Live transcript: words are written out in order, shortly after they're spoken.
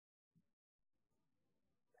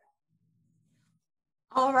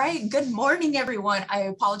All right, good morning, everyone. I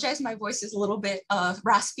apologize, my voice is a little bit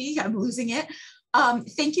raspy, I'm losing it.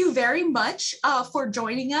 Thank you very much for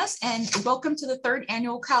joining us and welcome to the third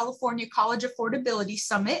annual California College Affordability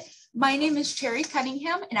Summit. My name is Cherry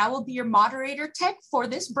Cunningham and I will be your moderator tech for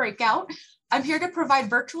this breakout. I'm here to provide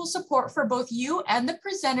virtual support for both you and the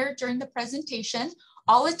presenter during the presentation.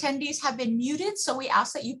 All attendees have been muted, so we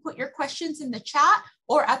ask that you put your questions in the chat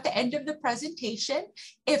or at the end of the presentation.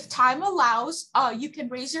 If time allows, you can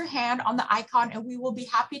raise your hand on the icon and we will be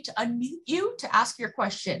happy to unmute you to ask your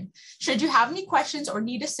question. Should you have any questions or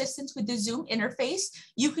need assistance with the Zoom interface,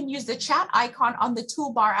 you can use the chat icon on the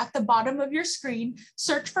toolbar at the bottom of your screen,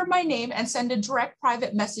 search for my name and send a direct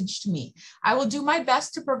private message to me. I will do my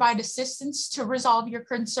best to provide assistance to resolve your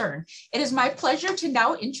concern. It is my pleasure to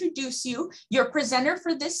now introduce you, your presenter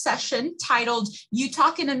for this session titled You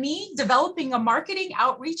Talking to Me, Developing a Marketing,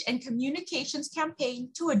 Outreach, and Communications Campaign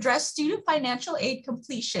to Address Student Financial Aid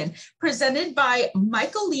Completion, presented by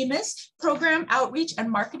Michael Lemus, Program Outreach and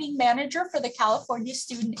Marketing Manager for the California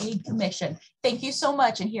Student Aid Commission. Thank you so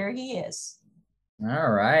much, and here he is.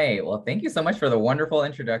 All right. Well, thank you so much for the wonderful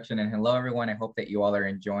introduction. And hello, everyone. I hope that you all are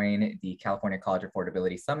enjoying the California College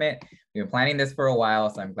Affordability Summit. We've been planning this for a while,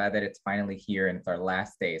 so I'm glad that it's finally here and it's our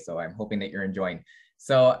last day. So I'm hoping that you're enjoying.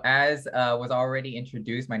 So as was already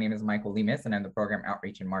introduced, my name is Michael Lemus, and I'm the Program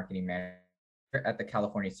Outreach and Marketing Manager at the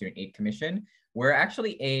California Student Aid Commission. We're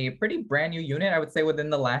actually a pretty brand new unit, I would say, within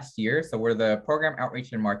the last year. So we're the Program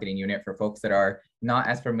Outreach and Marketing Unit. For folks that are not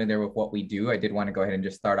as familiar with what we do, I did want to go ahead and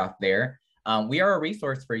just start off there. We are a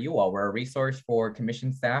resource for you all. We're a resource for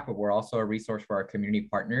commission staff, but we're also a resource for our community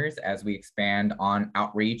partners as we expand on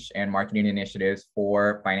outreach and marketing initiatives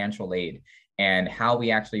for financial aid and how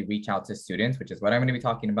we actually reach out to students, which is what I'm going to be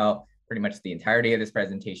talking about pretty much the entirety of this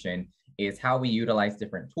presentation, is how we utilize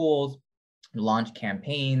different tools, launch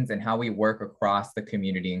campaigns, and how we work across the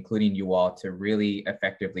community, including you all, to really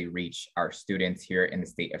effectively reach our students here in the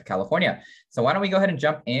state of California. So why don't we go ahead and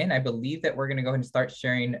jump in? I believe that we're going to go ahead and start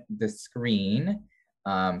sharing the screen.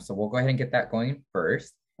 So we'll go ahead and get that going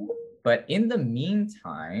first. But in the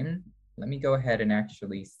meantime, let me go ahead and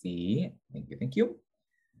actually see. Thank you.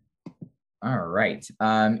 All right.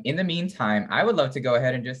 In the meantime, I would love to go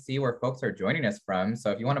ahead and just see where folks are joining us from. So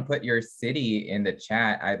if you want to put your city in the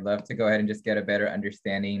chat, I'd love to go ahead and just get a better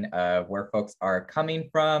understanding of where folks are coming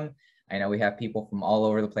from. I know we have people from all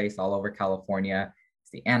over the place, all over California.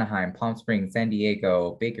 See Anaheim, Palm Springs, San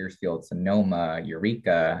Diego, Bakersfield, Sonoma,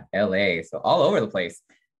 Eureka, LA. So all over the place.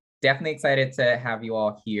 Definitely excited to have you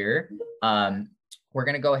all here. We're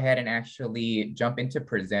going to go ahead and actually jump into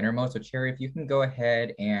presenter mode. So Cherry, if you can go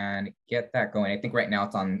ahead and get that going. I think right now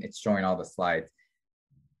it's showing all the slides.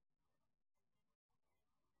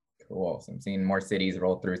 Cool. So I'm seeing more cities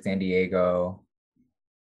roll through. San Diego.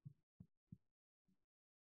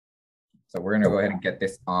 So we're going to go ahead and get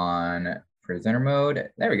this on presenter mode.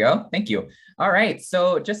 There we go. Thank you. All right.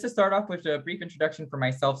 So just to start off with a brief introduction for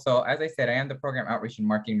myself. So as I said, I am the Program Outreach and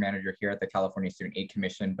Marketing Manager here at the California Student Aid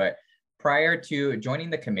Commission, but prior to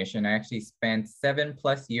joining the commission, I actually spent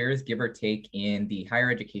 7+ years, give or take, in the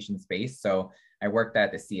higher education space. So I worked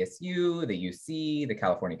at the CSU, the UC, the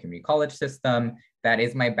California Community College System. That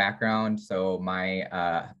is my background. So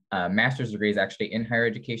my master's degree is actually in higher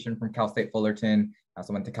education from Cal State Fullerton. I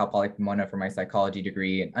also went to Cal Poly Pomona for my psychology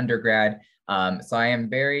degree in undergrad. So I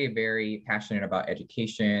am very, very passionate about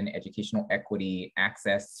education, educational equity,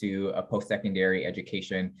 access to a post-secondary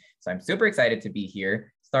education. So I'm super excited to be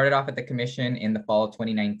here. Started off at the commission in the fall of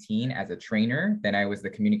 2019 as a trainer. Then I was the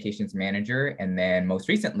communications manager. And then most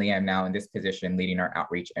recently, I'm now in this position leading our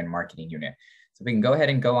outreach and marketing unit. So we can go ahead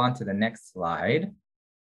and go on to the next slide.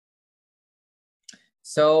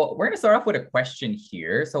 So we're going to start off with a question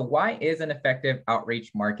here. So why is an effective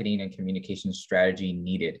outreach, marketing, and communication strategy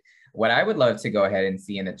needed? What I would love to go ahead and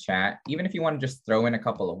see in the chat, even if you want to just throw in a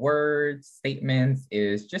couple of words, statements,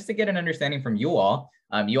 is just to get an understanding from you all.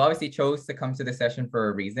 You obviously chose to come to the session for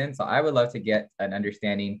a reason. So I would love to get an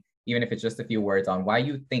understanding, even if it's just a few words, on why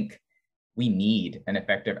you think we need an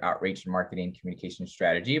effective outreach and marketing communication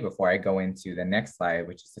strategy before I go into the next slide,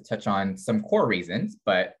 which is to touch on some core reasons.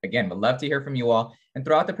 But again, would love to hear from you all. And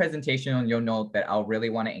throughout the presentation, you'll note that I'll really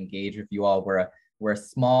want to engage with you all. We're a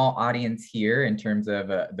small audience here in terms of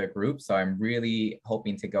the group. So I'm really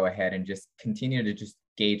hoping to go ahead and just continue to just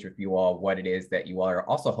gauge with you all what it is that you all are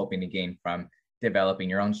also hoping to gain from developing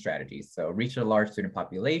your own strategies. So reach a large student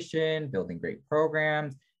population, building great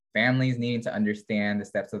programs, families needing to understand the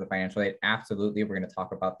steps of the financial aid. Absolutely, we're going to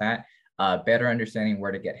talk about that. Better understanding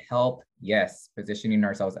where to get help. Yes, positioning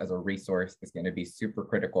ourselves as a resource is going to be super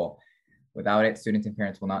critical. Without it, students and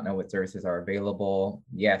parents will not know what services are available.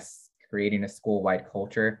 Yes, creating a school-wide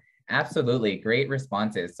culture. Absolutely, great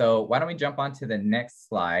responses. So why don't we jump on to the next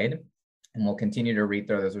slide and we'll continue to read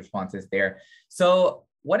through those responses there. So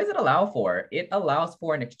what does it allow for? It allows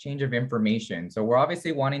for an exchange of information. So we're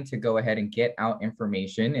obviously wanting to go ahead and get out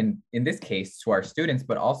information, and in this case to our students,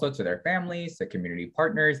 but also to their families, to community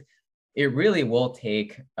partners. It really will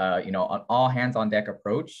take an all hands on deck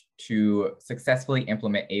approach to successfully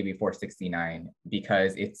implement AB 469,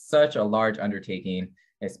 because it's such a large undertaking,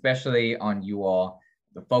 especially on you all,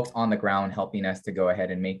 the folks on the ground helping us to go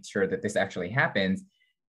ahead and make sure that this actually happens.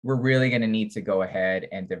 We're really going to need to go ahead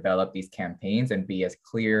and develop these campaigns and be as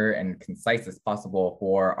clear and concise as possible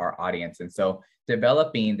for our audience. And so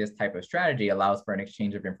developing this type of strategy allows for an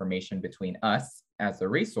exchange of information between us as the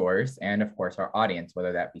resource and, of course, our audience,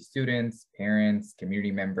 whether that be students, parents,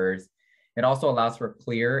 community members. It also allows for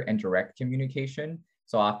clear and direct communication.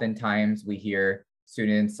 So oftentimes we hear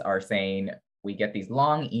students are saying, we get these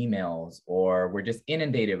long emails, or we're just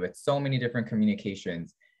inundated with so many different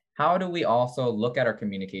communications. How do we also look at our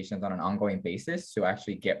communications on an ongoing basis to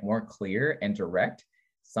actually get more clear and direct?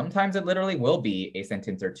 Sometimes it literally will be a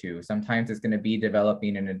sentence or two. Sometimes it's going to be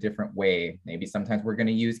developing in a different way. Maybe sometimes we're going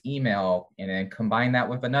to use email and then combine that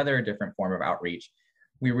with another different form of outreach.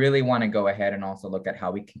 We really want to go ahead and also look at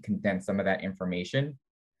how we can condense some of that information,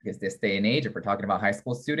 because this day and age, if we're talking about high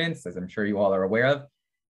school students, as I'm sure you all are aware of,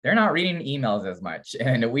 they're not reading emails as much.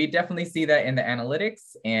 And we definitely see that in the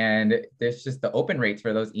analytics, and there's just the open rates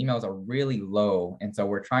for those emails are really low. And so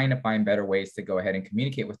we're trying to find better ways to go ahead and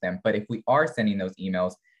communicate with them. But if we are sending those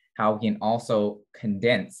emails, how we can also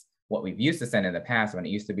condense what we've used to send in the past when it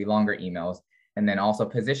used to be longer emails, and then also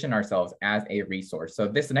position ourselves as a resource. So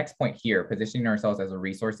this next point here, positioning ourselves as a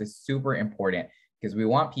resource, is super important, because we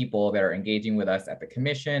want people that are engaging with us at the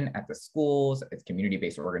commission, at the schools, at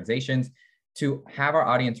community-based organizations, to have our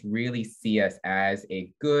audience really see us as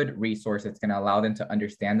a good resource that's going to allow them to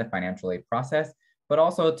understand the financial aid process, but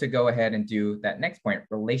also to go ahead and do that next point,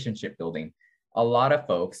 relationship building. A lot of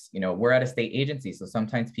folks, we're at a state agency, so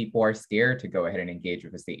sometimes people are scared to go ahead and engage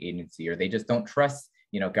with a state agency, or they just don't trust,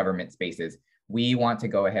 government spaces. We want to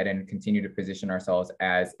go ahead and continue to position ourselves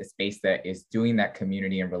as a space that is doing that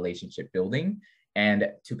community and relationship building, and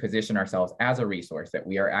to position ourselves as a resource that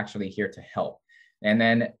we are actually here to help. And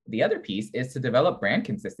then the other piece is to develop brand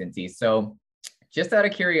consistency. So just out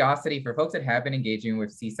of curiosity, for folks that have been engaging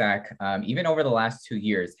with CSAC, even over the last 2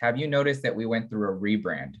 years, have you noticed that we went through a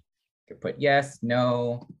rebrand? You could put yes,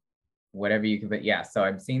 no, whatever you can put. Yeah, so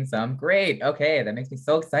I'm seeing some. Great. Okay, that makes me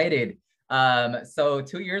so excited. So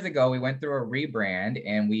 2 years ago, we went through a rebrand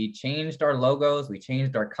and we changed our logos, we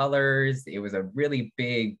changed our colors. It was a really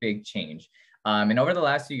big, big change. And over the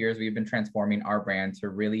last few years, we've been transforming our brand to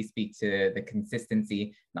really speak to the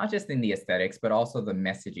consistency, not just in the aesthetics, but also the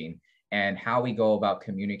messaging and how we go about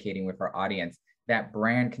communicating with our audience. That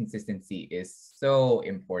brand consistency is so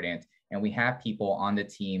important. And we have people on the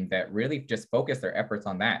team that really just focus their efforts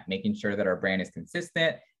on that, making sure that our brand is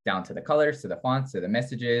consistent down to the colors, to the fonts, to the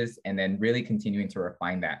messages, and then really continuing to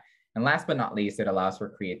refine that. And last but not least, it allows for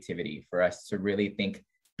creativity, for us to really think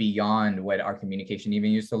beyond what our communication even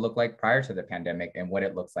used to look like prior to the pandemic and what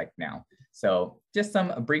it looks like now. So just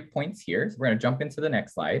some brief points here. So we're going to jump into the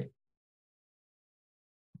next slide.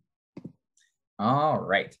 All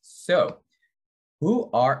right. So who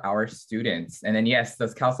are our students? And then yes,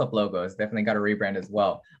 those CalSUP logos definitely got a rebrand as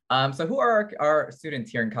well. So who are our students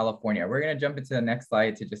here in California? We're going to jump into the next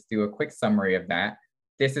slide to just do a quick summary of that.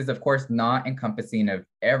 This is, of course, not encompassing of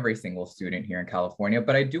every single student here in California,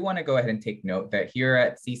 but I do want to go ahead and take note that here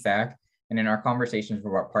at CSAC and in our conversations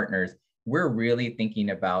with our partners, we're really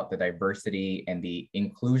thinking about the diversity and the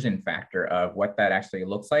inclusion factor of what that actually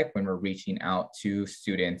looks like when we're reaching out to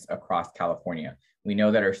students across California. We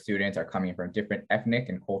know that our students are coming from different ethnic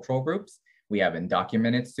and cultural groups. We have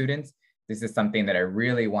undocumented students. This is something that I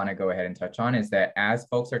really want to go ahead and touch on, is that as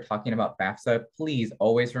folks are talking about FAFSA, please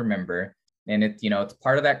always remember, and it's, it's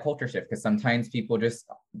part of that culture shift, because sometimes people just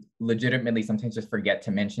legitimately sometimes just forget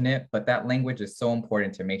to mention it, but that language is so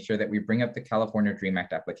important to make sure that we bring up the California DREAM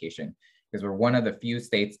Act application, because we're one of the few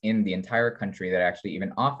states in the entire country that actually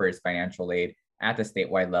even offers financial aid at the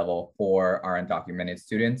statewide level for our undocumented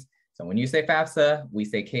students. So when you say FAFSA, we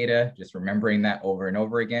say CADA, just remembering that over and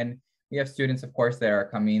over again. We have students, of course, that are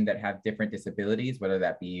coming that have different disabilities, whether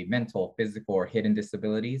that be mental, physical, or hidden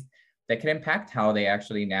disabilities, that can impact how they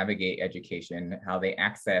actually navigate education, how they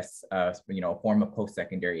access a form of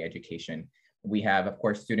post-secondary education. We have, of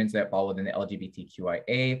course, students that fall within the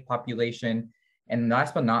LGBTQIA population. And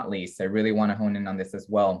last but not least, I really want to hone in on this as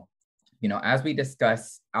well. As we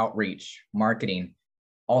discuss outreach, marketing,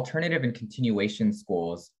 alternative and continuation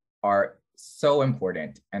schools are so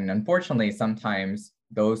important. And unfortunately, sometimes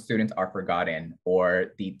those students are forgotten,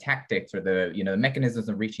 or the tactics or the, the mechanisms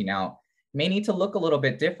of reaching out may need to look a little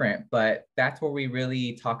bit different. But that's where we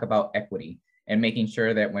really talk about equity and making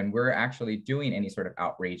sure that when we're actually doing any sort of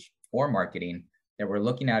outreach or marketing, that we're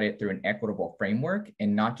looking at it through an equitable framework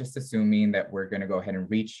and not just assuming that we're going to go ahead and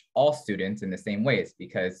reach all students in the same ways,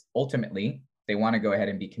 because ultimately they want to go ahead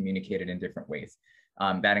and be communicated in different ways.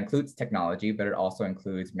 That includes technology, but it also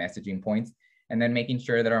includes messaging points, and then making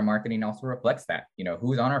sure that our marketing also reflects that,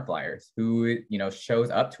 who's on our flyers, who, shows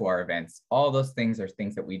up to our events. All those things are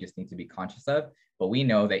things that we just need to be conscious of. But we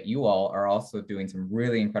know that you all are also doing some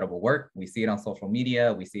really incredible work. We see it on social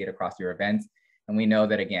media, we see it across your events. And we know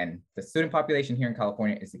that, again, the student population here in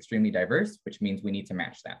California is extremely diverse, which means we need to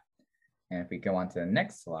match that. And if we go on to the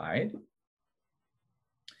next slide.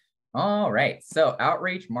 All right, so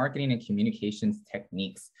outreach, marketing, and communications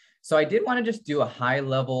techniques. So I did want to just do a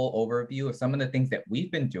high-level overview of some of the things that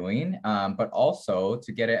we've been doing, but also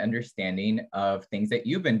to get an understanding of things that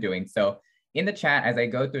you've been doing. So in the chat, as I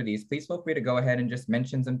go through these, please feel free to go ahead and just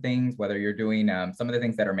mention some things, whether you're doing some of the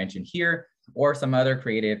things that are mentioned here or some other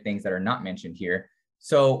creative things that are not mentioned here.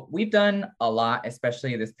 So we've done a lot,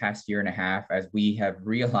 especially this past year and a half, as we have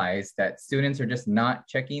realized that students are just not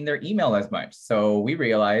checking their email as much. So we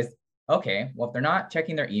realized, okay, well, if they're not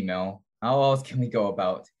checking their email, how else can we go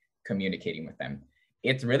about communicating with them?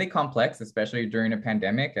 It's really complex, especially during a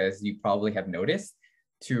pandemic, as you probably have noticed,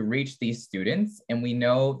 to reach these students. And we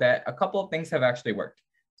know that a couple of things have actually worked.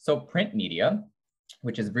 So print media,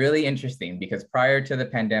 which is really interesting, because prior to the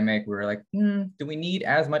pandemic, we were like, do we need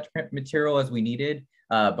as much print material as we needed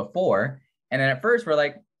before? And then at first we're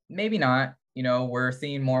like, maybe not. We're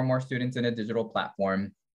seeing more and more students in a digital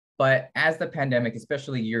platform. But as the pandemic,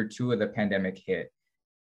 especially year 2 of the pandemic hit,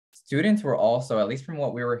 students were also, at least from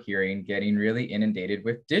what we were hearing, getting really inundated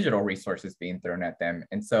with digital resources being thrown at them.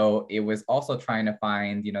 And so it was also trying to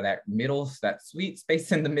find, that sweet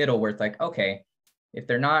space in the middle where it's like, okay, if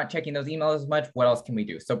they're not checking those emails as much, what else can we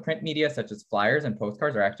do? So print media such as flyers and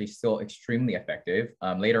postcards are actually still extremely effective.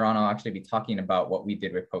 Later on, I'll actually be talking about what we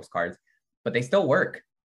did with postcards, but they still work.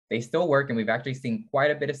 They still work, and we've actually seen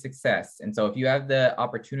quite a bit of success. And so if you have the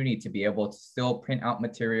opportunity to be able to still print out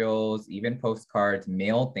materials, even postcards,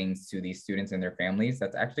 mail things to these students and their families,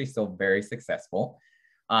 that's actually still very successful.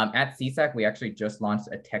 At CSAC, we actually just launched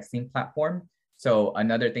a texting platform. So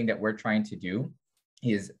another thing that we're trying to do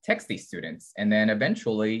is text these students, and then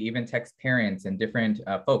eventually even text parents and different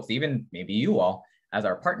folks, even maybe you all as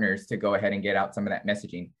our partners, to go ahead and get out some of that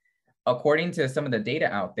messaging. According to some of the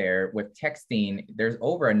data out there with texting, there's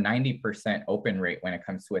over a 90% open rate when it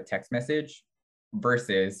comes to a text message,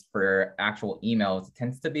 versus for actual emails, it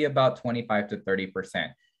tends to be about 25 to 30%.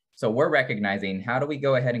 So we're recognizing, how do we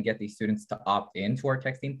go ahead and get these students to opt into our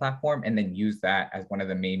texting platform and then use that as one of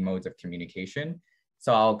the main modes of communication?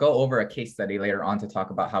 So I'll go over a case study later on to talk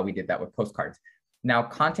about how we did that with postcards. Now,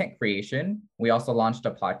 content creation, we also launched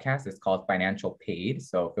a podcast. It's called Financial Paid.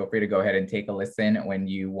 So feel free to go ahead and take a listen when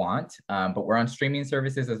you want. But we're on streaming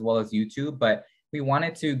services as well as YouTube. But we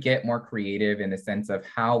wanted to get more creative in the sense of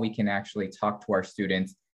how we can actually talk to our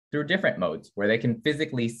students through different modes, where they can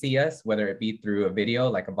physically see us, whether it be through a video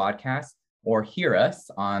like a podcast, or hear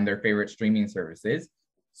us on their favorite streaming services.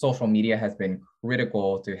 Social media has been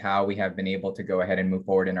critical to how we have been able to go ahead and move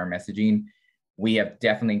forward in our messaging. We have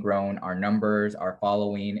definitely grown our numbers, our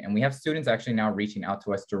following, and we have students actually now reaching out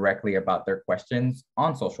to us directly about their questions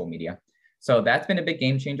on social media. So that's been a big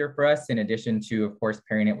game changer for us, in addition to, of course,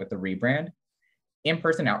 pairing it with the rebrand.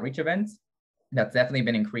 In-person outreach events, that's definitely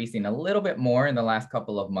been increasing a little bit more in the last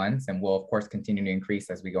couple of months, and will, of course, continue to increase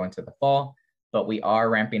as we go into the fall. But we are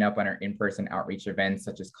ramping up on our in-person outreach events,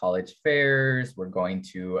 such as college fairs. We're going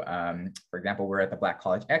to, for example, we're at the Black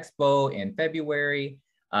College Expo in February.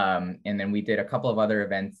 And then we did a couple of other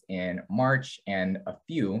events in March, and a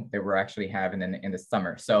few that we're actually having in the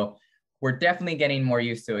summer. So we're definitely getting more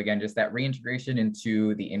used to, again, just that reintegration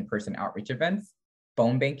into the in-person outreach events.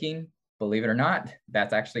 Phone banking, believe it or not,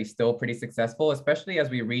 that's actually still pretty successful, especially as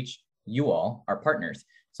we reach you all, our partners.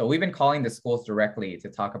 So we've been calling the schools directly to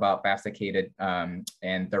talk about FAFSA-CADED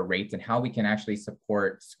and their rates and how we can actually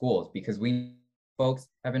support schools, because we folks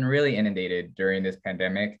have been really inundated during this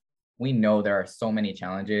pandemic. We know there are so many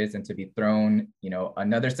challenges, and to be thrown,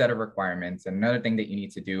 another set of requirements, another thing that you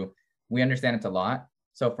need to do, we understand it's a lot.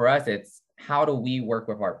 So for us, it's how do we work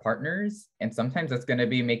with our partners? And sometimes it's going to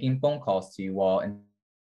be making phone calls to you all and,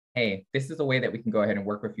 hey, this is a way that we can go ahead and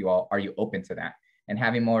work with you all. Are you open to that? And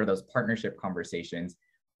having more of those partnership conversations,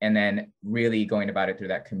 and then really going about it through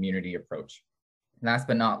that community approach. Last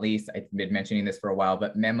but not least, I've been mentioning this for a while,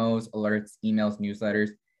 but memos, alerts, emails, newsletters,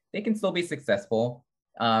 they can still be successful.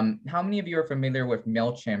 How many of you are familiar with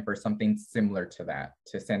MailChimp or something similar to that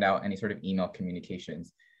to send out any sort of email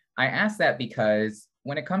communications? I ask that because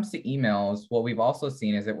when it comes to emails, what we've also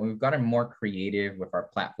seen is that when we've gotten more creative with our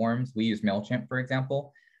platforms, we use MailChimp, for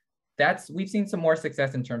example, we've seen some more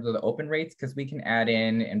success in terms of the open rates because we can add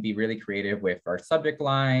in and be really creative with our subject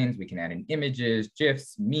lines. We can add in images,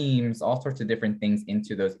 GIFs, memes, all sorts of different things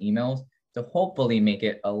into those emails to hopefully make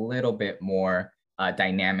it a little bit more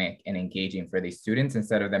dynamic and engaging for these students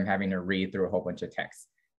instead of them having to read through a whole bunch of text.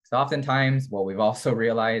 So oftentimes what we've also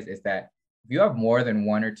realized is that if you have more than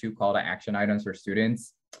 1 or 2 call to action items for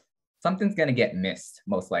students, something's going to get missed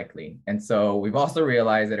most likely. And so we've also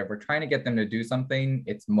realized that if we're trying to get them to do something,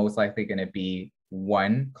 it's most likely going to be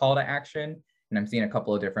 1 call to action. And I'm seeing a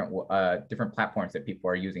couple of different platforms that people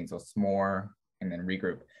are using. So Smore and then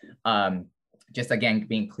Regroup. Just again,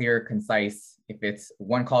 being clear, concise. If it's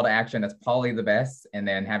 1 call to action, that's probably the best. And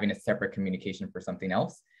then having a separate communication for something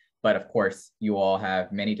else. But of course, you all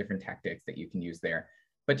have many different tactics that you can use there.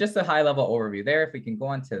 But just a high level overview there. If we can go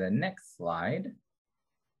on to the next slide.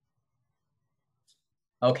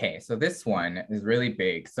 Okay, so this one is really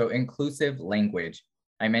big. So inclusive language.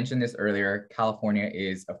 I mentioned this earlier, California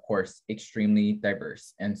is, of course, extremely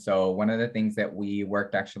diverse. And so one of the things that we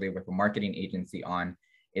worked actually with a marketing agency on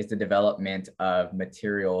is the development of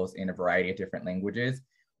materials in a variety of different languages.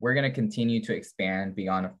 We're going to continue to expand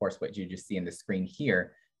beyond, of course, what you just see in the screen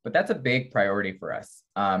here. But that's a big priority for us,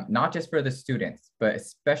 not just for the students, but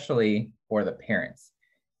especially for the parents.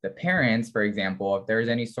 The parents, for example, if there's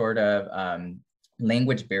any sort of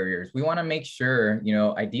language barriers, we want to make sure,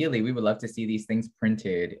 ideally, we would love to see these things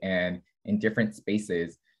printed and in different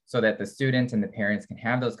spaces so that the students and the parents can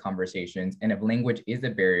have those conversations. And if language is a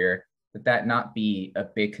barrier, that not be a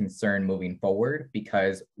big concern moving forward,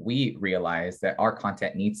 because we realize that our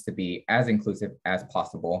content needs to be as inclusive as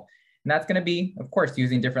possible. And that's going to be, of course,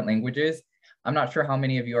 using different languages. I'm not sure how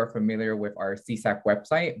many of you are familiar with our CSAC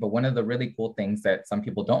website, but one of the really cool things that some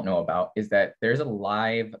people don't know about is that there's a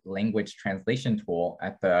live language translation tool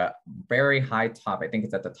at the very high top. I think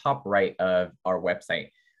it's at the top right of our website,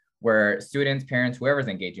 where students, parents, whoever's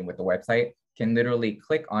engaging with the website can literally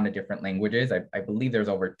click on the different languages. I believe there's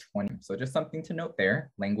over 20. So just something to note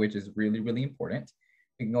there. Language is really, really important.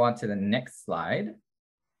 We can go on to the next slide.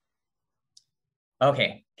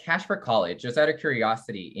 Okay, Cash for College. Just out of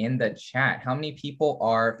curiosity, in the chat, how many people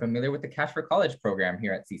are familiar with the Cash for College program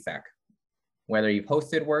here at CSAC? Whether you've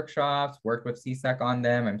hosted workshops, worked with CSAC on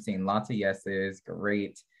them, I'm seeing lots of yeses,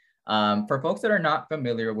 great. For folks that are not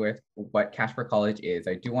familiar with what Cash for College is,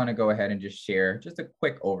 I do want to go ahead and just share just a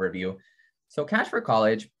quick overview. So Cash for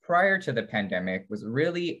College, prior to the pandemic, was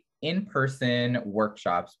really in-person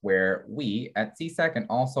workshops where we at CSAC and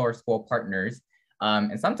also our school partners,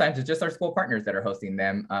 and sometimes it's just our school partners that are hosting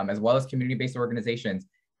them, as well as community-based organizations,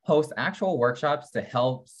 host actual workshops to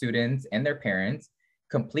help students and their parents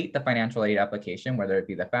complete the financial aid application, whether it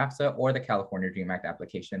be the FAFSA or the California Dream Act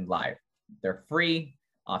application live. They're free.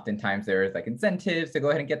 Oftentimes there's like incentives to go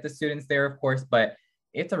ahead and get the students there, of course, but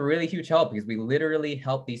it's a really huge help because we literally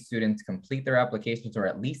help these students complete their applications or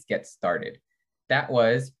at least get started. That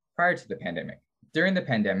was prior to the pandemic. During the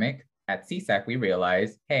pandemic at CSAC, we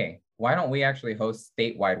realized, hey, why don't we actually host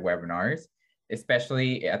statewide webinars,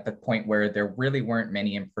 especially at the point where there really weren't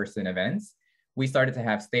many in-person events. We started to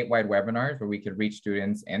have statewide webinars where we could reach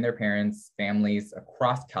students and their parents, families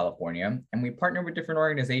across California. And we partnered with different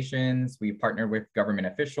organizations. We partnered with government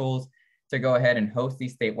officials to go ahead and host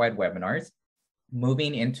these statewide webinars.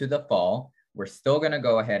 Moving into the fall, we're still going to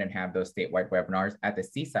go ahead and have those statewide webinars at the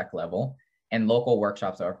CSAC level, and local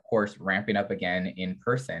workshops are, of course, ramping up again in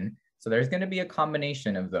person. So there's going to be a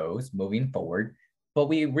combination of those moving forward, but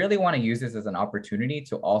we really want to use this as an opportunity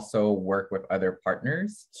to also work with other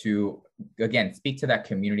partners to, again, speak to that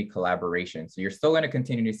community collaboration. So you're still going to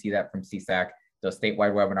continue to see that from CSAC. Those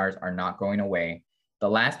statewide webinars are not going away. The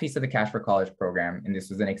last piece of the Cash for College program, and this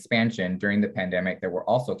was an expansion during the pandemic that we're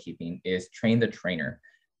also keeping, is Train the Trainer.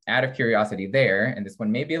 Out of curiosity there, and this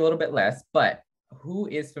one may be a little bit less, but who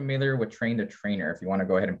is familiar with Train the Trainer? If you want to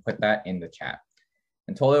go ahead and put that in the chat.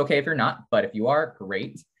 And totally okay if you're not, but if you are,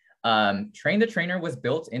 great. Train the Trainer was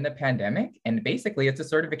built in the pandemic, and basically it's a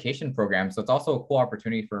certification program. So it's also a cool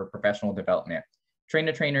opportunity for professional development. Train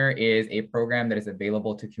the Trainer is a program that is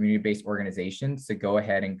available to community-based organizations to go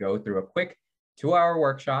ahead and go through a quick 2-hour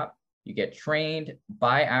workshop. You get trained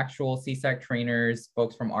by actual CSAC trainers,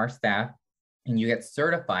 folks from our staff, and you get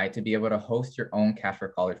certified to be able to host your own Cash for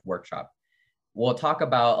College workshop. We'll talk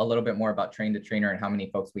about a little bit more about Train the Trainer and how many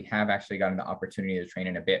folks we have actually gotten the opportunity to train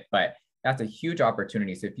in a bit, but That's a huge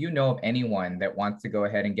opportunity. So if you know of anyone that wants to go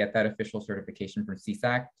ahead and get that official certification from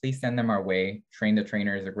CSAC, please send them our way. Train the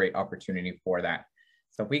Trainer is a great opportunity for that.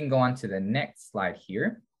 So if we can go on to the next slide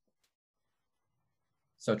here.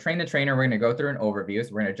 So Train the Trainer, we're going to go through an overview.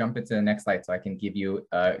 So we're going to jump into the next slide so I can give you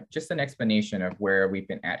just an explanation of where we've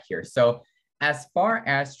been at here. So as far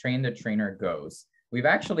as Train the Trainer goes, we've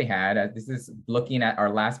actually had, this is looking at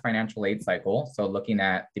our last financial aid cycle. So looking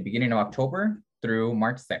at the beginning of October through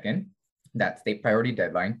March 2nd, that state priority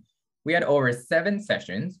deadline, we had over 7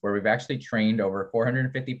 sessions where we've actually trained over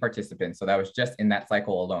 450 participants. So that was just in that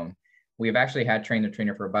cycle alone. We've actually had Train the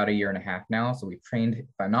Trainer for about 1.5 years now. So we've trained, if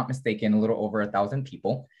I'm not mistaken, a little over 1,000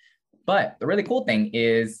 people. But the really cool thing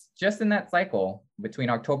is just in that cycle between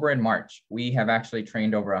October and March, we have actually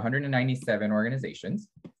trained over 197 organizations.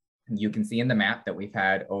 You can see in the map that we've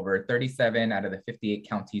had over 37 out of the 58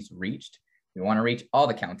 counties reached. We want to reach all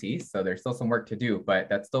the counties, so there's still some work to do, but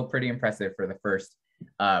that's still pretty impressive for the first,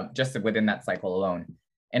 just within that cycle alone.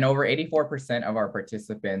 And over 84% of our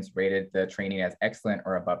participants rated the training as excellent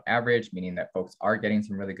or above average, meaning that folks are getting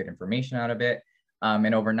some really good information out of it.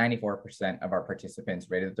 And over 94% of our participants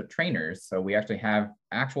rated the trainers. So we actually have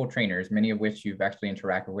actual trainers, many of which you've actually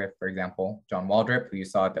interacted with. For example, John Waldrop, who you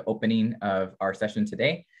saw at the opening of our session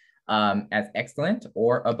today, as excellent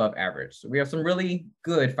or above average. So we have some really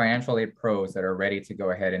good financial aid pros that are ready to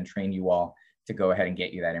go ahead and train you all to go ahead and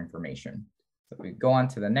get you that information. So we go on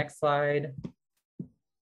to the next slide.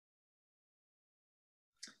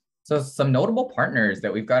 So some notable partners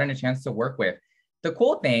that we've gotten a chance to work with. The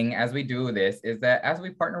cool thing as we do this is that as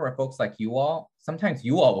we partner with folks like you all, sometimes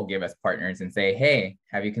you all will give us partners and say, hey,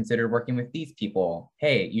 have you considered working with these people?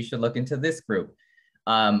 Hey, you should look into this group.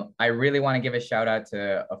 I really want to give a shout out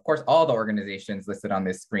to, of course, all the organizations listed on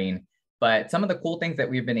this screen. But some of the cool things that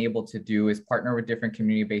we've been able to do is partner with different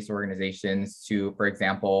community-based organizations to, for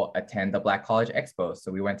example, attend the Black College Expo.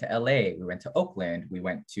 So we went to LA, we went to Oakland, we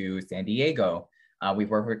went to San Diego.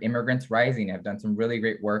 We've worked with Immigrants Rising, have done some really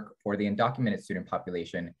great work for the undocumented student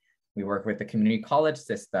population. We work with the community college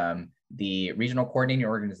system, the regional coordinating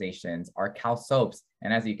organizations, our Cal SOAPs,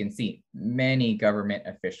 and as you can see, many government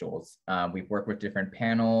officials. We've worked with different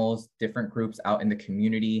panels, different groups out in the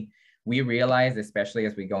community. We realize, especially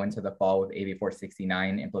as we go into the fall with AB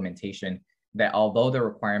 469 implementation, that although the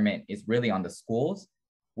requirement is really on the schools,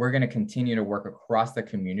 we're going to continue to work across the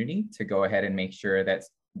community to go ahead and make sure that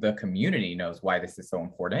the community knows why this is so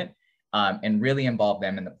important, and really involve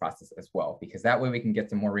them in the process as well, because that way we can get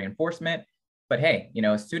some more reinforcement. But hey, you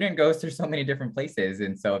know, a student goes through so many different places.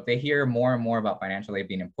 And so if they hear more and more about financial aid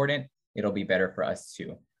being important, it'll be better for us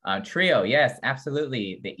too. TRIO, yes,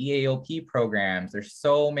 absolutely. The EAOP programs, there's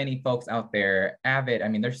so many folks out there. AVID, I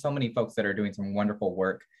mean, there's so many folks that are doing some wonderful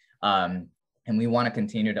work. And we want to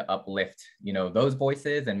continue to uplift, you know, those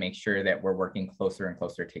voices and make sure that we're working closer and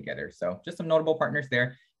closer together. So just some notable partners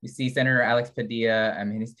there. You see Senator Alex Padilla, I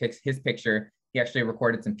mean, his picture, he actually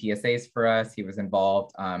recorded some PSAs for us. He was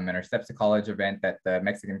involved in our Steps to College event that the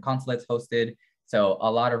Mexican consulates hosted. So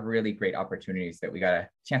a lot of really great opportunities that we got a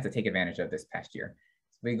chance to take advantage of this past year.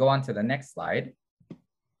 So we go on to the next slide.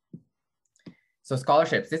 So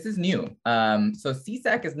scholarships, this is new. So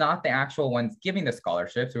CSAC is not the actual ones giving the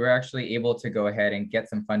scholarships. We were actually able to go ahead and get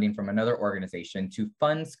some funding from another organization to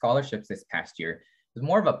fund scholarships this past year. It was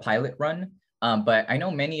more of a pilot run, but I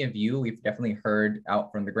know many of you, we've definitely heard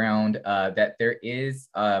out from the ground that there is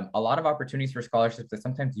a lot of opportunities for scholarships that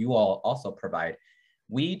sometimes you all also provide.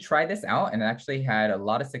 We tried this out and actually had a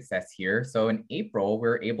lot of success here. So in April, we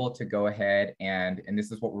were able to go ahead and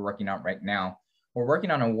this is what we're working on right now. We're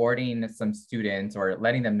working on awarding some students or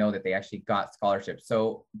letting them know that they actually got scholarships.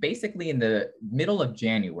 So basically in the middle of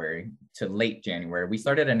January to late January, we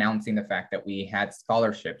started announcing the fact that we had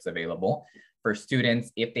scholarships available for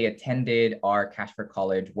students if they attended our Cash for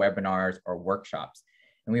College webinars or workshops.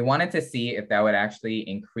 And we wanted to see if that would actually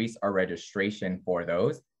increase our registration for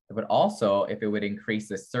those, but also if it would increase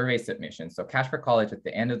the survey submission. So Cash for College, at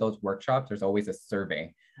the end of those workshops, there's always a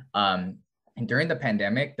survey. And during the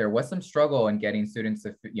pandemic, there was some struggle in getting students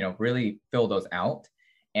to, you know, really fill those out.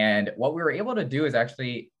 And what we were able to do is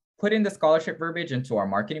actually put in the scholarship verbiage into our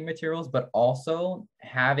marketing materials, but also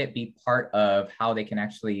have it be part of how they can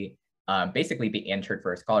actually basically be entered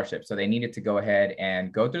for a scholarship. So they needed to go ahead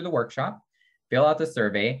and go through the workshop, fill out the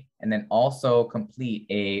survey, and then also complete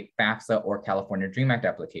a FAFSA or California DREAM Act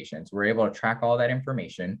application. So we're able to track all that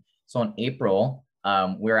information. So in April,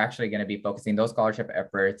 we're actually going to be focusing those scholarship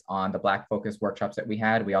efforts on the Black focus workshops that we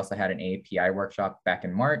had. We also had an API workshop back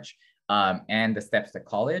in March, and the Steps to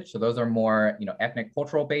College. So those are more, you know, ethnic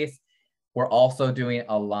cultural based. We're also doing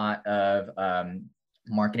a lot of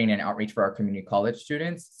marketing and outreach for our community college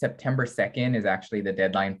students, September 2nd is actually the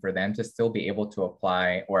deadline for them to still be able to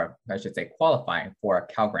apply, or I should say qualify for a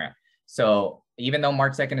Cal Grant. So even though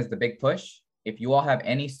March 2nd is the big push, if you all have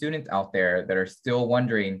any students out there that are still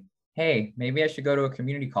wondering, hey, maybe I should go to a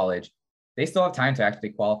community college, they still have time to actually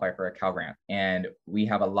qualify for a Cal Grant. And we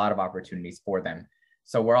have a lot of opportunities for them.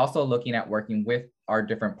 So we're also looking at working with our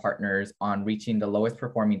different partners on reaching the lowest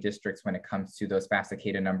performing districts when it comes to those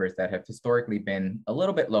FAFSA numbers that have historically been a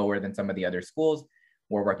little bit lower than some of the other schools.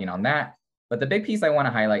 We're working on that. But the big piece I want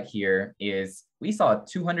to highlight here is we saw a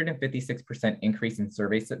 256% increase in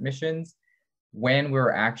survey submissions when we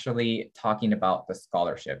were actually talking about the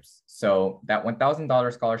scholarships. So that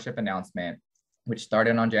 $1,000 scholarship announcement, which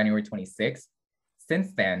started on January 26th,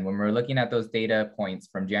 since then, when we're looking at those data points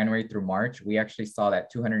from January through March, we actually saw that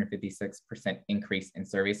 256% increase in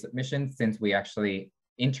survey submissions since we actually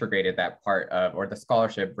integrated that part of, or the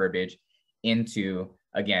scholarship verbiage into,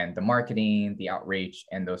 again, the marketing, the outreach,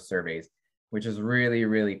 and those surveys, which is really,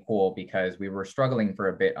 really cool because we were struggling for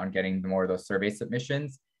a bit on getting more of those survey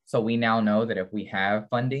submissions. So we now know that if we have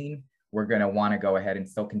funding, we're going to want to go ahead and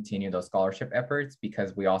still continue those scholarship efforts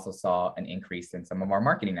because we also saw an increase in some of our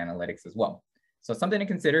marketing analytics as well. So something to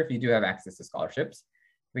consider if you do have access to scholarships.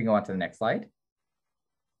 We can go on to the next slide.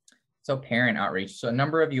 So parent outreach. So a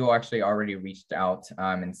number of you actually already reached out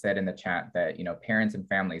and said in the chat that, parents and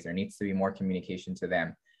families, there needs to be more communication to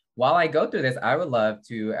them. While I go through this, I would love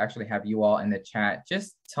to actually have you all in the chat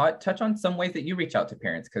just touch on some ways that you reach out to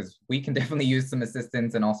parents, because we can definitely use some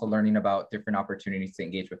assistance and also learning about different opportunities to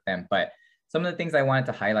engage with them. But some of the things I wanted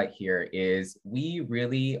to highlight here is we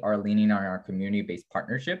really are leaning on our community-based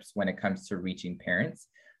partnerships when it comes to reaching parents.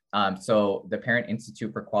 So the Parent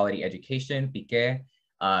Institute for Quality Education, PIQUE,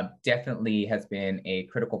 definitely has been a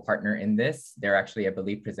critical partner in this. They're actually, I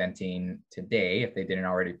believe, presenting today, if they didn't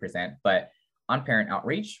already present. But on parent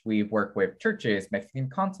outreach, we've worked with churches, Mexican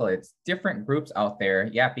consulates, different groups out there.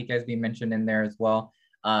 Yeah, PIQUE has been mentioned in there as well.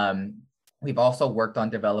 We've also worked on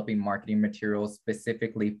developing marketing materials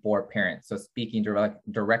specifically for parents. So speaking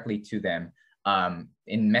directly to them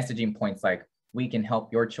in messaging points like, we can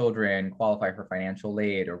help your children qualify for financial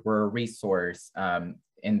aid, or we're a resource, and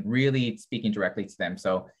really speaking directly to them.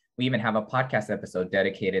 So we even have a podcast episode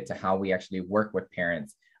dedicated to how we actually work with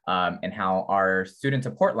parents and how our student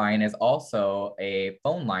support line is also a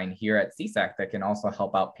phone line here at CSAC that can also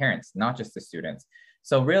help out parents, not just the students.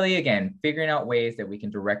 So really, again, figuring out ways that we can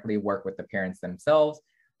directly work with the parents themselves.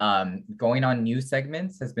 Going on news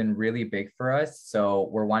segments has been really big for us. So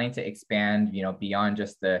we're wanting to expand, beyond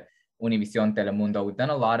just the Univision Telemundo. We've done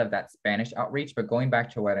a lot of that Spanish outreach, but going back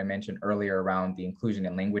to what I mentioned earlier around the inclusion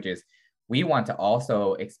in languages, we want to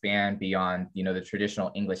also expand beyond, the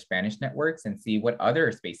traditional English-Spanish networks and see what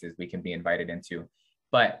other spaces we can be invited into.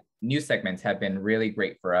 But news segments have been really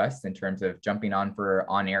great for us in terms of jumping on for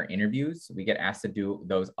on-air interviews. We get asked to do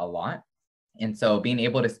those a lot. And so being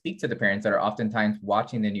able to speak to the parents that are oftentimes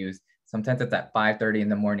watching the news, sometimes it's at 5:30 in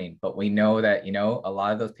the morning, but we know that, a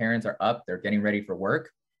lot of those parents are up, they're getting ready for work.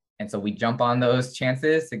 And so we jump on those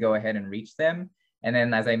chances to go ahead and reach them. And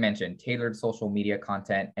then, as I mentioned, tailored social media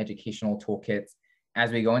content, educational toolkits.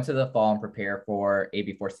 As we go into the fall and prepare for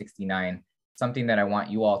AB 469, something that I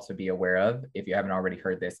want you all to be aware of, if you haven't already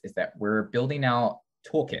heard this, is that we're building out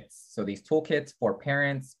toolkits. So these toolkits for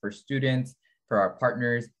parents, for students, for our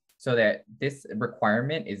partners, so that this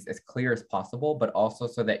requirement is as clear as possible, but also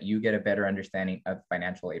so that you get a better understanding of the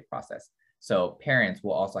financial aid process. So parents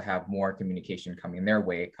will also have more communication coming their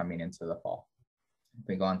way coming into the fall. If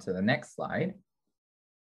we go on to the next slide.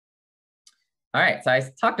 All right, so I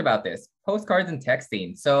talked about this, postcards and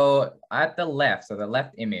texting. So at the left, so the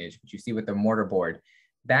left image, which you see with the mortarboard,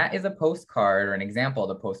 that is a postcard or an example of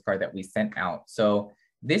the postcard that we sent out. So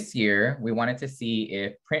this year, we wanted to see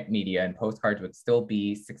if print media and postcards would still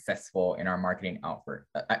be successful in our marketing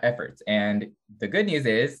efforts. And the good news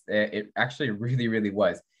is it actually really, really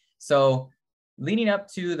was. So leading up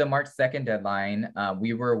to the March 2nd deadline,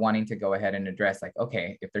 we were wanting to go ahead and address like,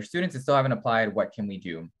 okay, if there's students that still haven't applied, what can we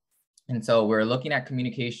do? And so we're looking at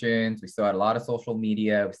communications. We still had a lot of social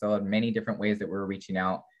media. We still had many different ways that we were reaching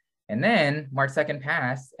out. And then March 2nd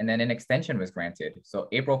passed, and then an extension was granted. So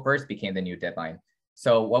April 1st became the new deadline.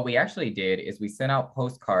 So what we actually did is we sent out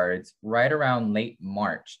postcards right around late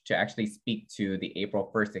March to actually speak to the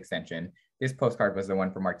April 1st extension. This postcard was the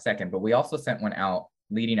one for March 2nd, but we also sent one out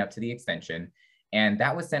leading up to the extension. And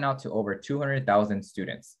that was sent out to over 200,000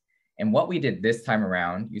 students. And what we did this time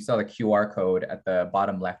around, you saw the QR code at the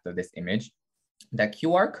bottom left of this image. That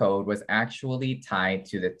QR code was actually tied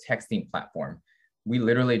to the texting platform. We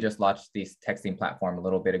literally just launched this texting platform a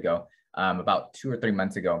little bit ago, about 2 or 3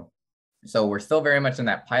 months ago. So we're still very much in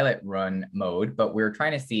that pilot run mode, but we're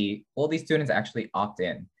trying to see, will these students actually opt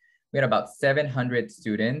in? We had about 700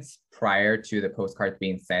 students prior to the postcards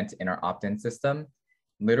being sent in our opt-in system.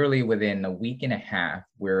 Literally within a week and a half,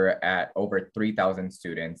 we're at over 3,000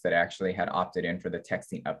 students that actually had opted in for the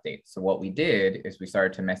texting update. So what we did is we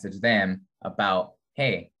started to message them about,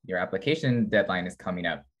 hey, your application deadline is coming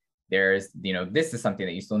up. There's, this is something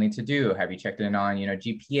that you still need to do. Have you checked in on,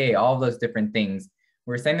 GPA, all of those different things.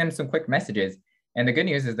 We're sending them some quick messages. And the good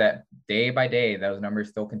news is that day by day, those numbers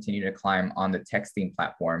still continue to climb on the texting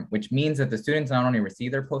platform, which means that the students not only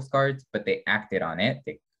received their postcards, but they acted on it.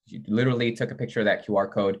 They literally took a picture of that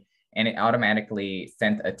QR code and it automatically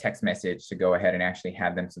sent a text message to go ahead and actually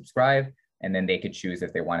have them subscribe. And then they could choose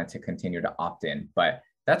if they wanted to continue to opt in. But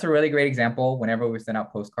that's a really great example. Whenever we send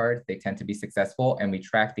out postcards, they tend to be successful and we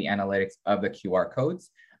track the analytics of the QR codes.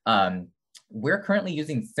 We're currently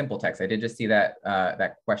using SimpleText. I did just see that,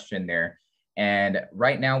 that question there. And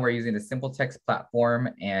right now we're using the SimpleText platform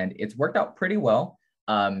and it's worked out pretty well.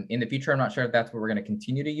 In the future, I'm not sure if that's what we're going to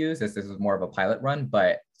continue to use. This is more of a pilot run,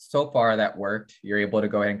 but so far that worked. You're able to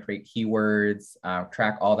go ahead and create keywords,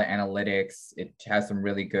 track all the analytics. It has some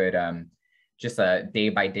really good just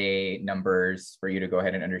day-by-day numbers for you to go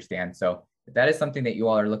ahead and understand. So if that is something that you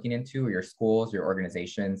all are looking into, your schools, your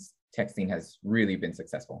organizations, texting has really been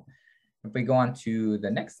successful. If we go on to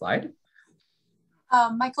the next slide.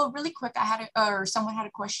 Michael, really quick, someone had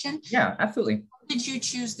a question. Yeah, absolutely. How did you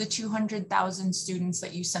choose the 200,000 students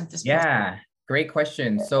that you sent this? Yeah, great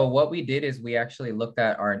question. So what we did is we actually looked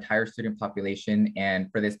at our entire student population. And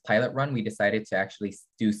for this pilot run, we decided to actually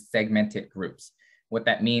do segmented groups. What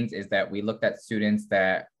that means is that we looked at students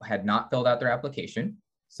that had not filled out their application.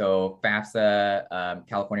 So FAFSA,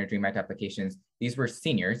 California Dream Act applications, these were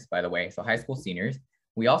seniors, by the way, so high school seniors.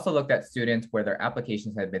 We also looked at students where their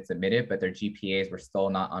applications had been submitted, but their GPAs were still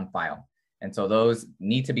not on file. And so those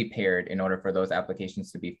need to be paired in order for those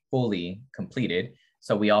applications to be fully completed.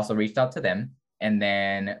 So we also reached out to them. And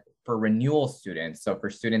then for renewal students, so for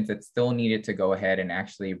students that still needed to go ahead and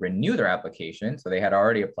actually renew their application, so they had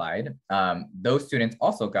already applied, those students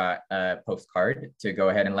also got a postcard to go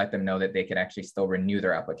ahead and let them know that they could actually still renew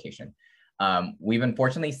their application. We've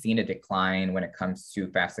unfortunately seen a decline when it comes to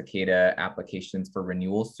FAFSA-CADA applications for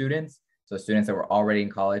renewal students. So students that were already in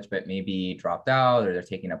college, but maybe dropped out or they're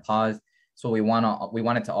taking a pause. So we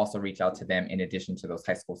wanted to also reach out to them in addition to those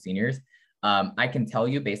high school seniors. I can tell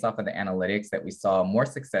you based off of the analytics that we saw more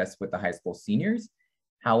success with the high school seniors.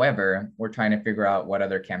 However, we're trying to figure out what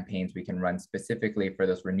other campaigns we can run specifically for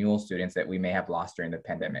those renewal students that we may have lost during the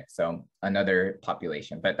pandemic. So another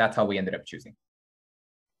population, but that's how we ended up choosing.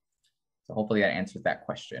 So hopefully that answers that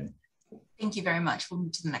question. Thank you very much. We'll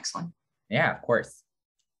move to the next one. Yeah, of course.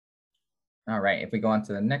 All right, if we go on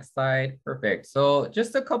to the next slide, perfect. So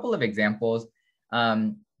just a couple of examples.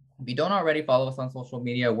 If you don't already follow us on social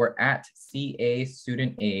media, we're at CA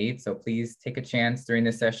Student Aid. So please take a chance during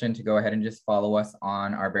this session to go ahead and just follow us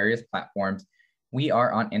on our various platforms. We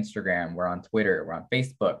are on Instagram, we're on Twitter, we're on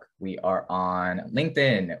Facebook, we are on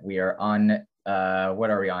LinkedIn, we are on,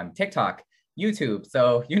 what are we on? TikTok, YouTube.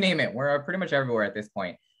 So you name it, we're pretty much everywhere at this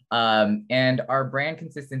point. And our brand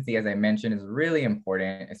consistency, as I mentioned, is really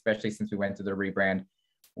important, especially since we went through the rebrand.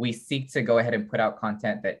 We seek to go ahead and put out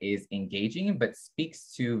content that is engaging, but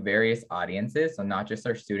speaks to various audiences. So not just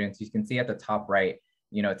our students. You can see at the top right,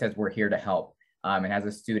 it says we're here to help. And as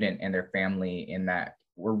a student and their family, in that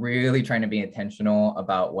we're really trying to be intentional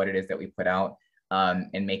about what it is that we put out,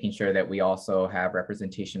 and making sure that we also have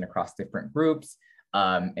representation across different groups,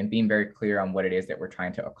 and being very clear on what it is that we're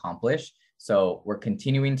trying to accomplish. So we're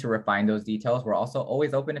continuing to refine those details. We're also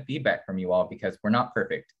always open to feedback from you all because we're not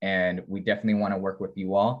perfect and we definitely want to work with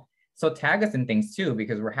you all. So tag us in things too,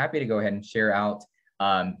 because we're happy to go ahead and share out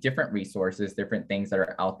different resources, different things that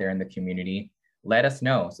are out there in the community. Let us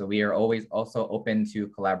know. So we are always also open to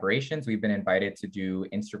collaborations. We've been invited to do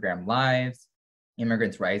Instagram Lives.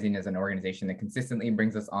 Immigrants Rising is an organization that consistently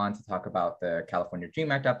brings us on to talk about the California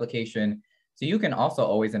Dream Act application. So you can also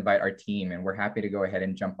always invite our team, and we're happy to go ahead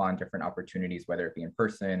and jump on different opportunities, whether it be in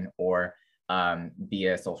person or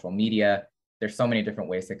via social media. There's so many different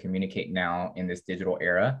ways to communicate now in this digital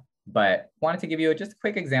era, but wanted to give you just a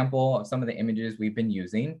quick example of some of the images we've been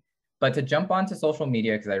using. But to jump onto social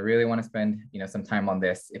media, because I really want to spend some time on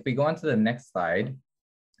this. If we go on to the next slide,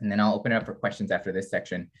 and then I'll open it up for questions after this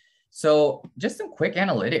section. So just some quick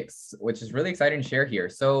analytics, which is really exciting to share here.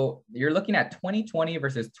 So you're looking at 2020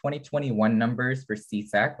 versus 2021 numbers for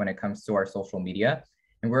CSAC when it comes to our social media.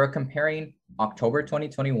 And we're comparing October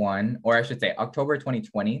 2021, or I should say October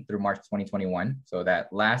 2020 through March 2021. So that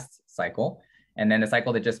last cycle, and then the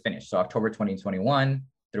cycle that just finished. So October 2021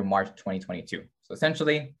 through March 2022. So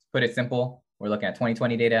essentially, to put it simple, we're looking at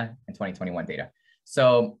 2020 data and 2021 data.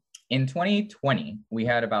 So in 2020, we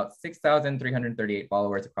had about 6,338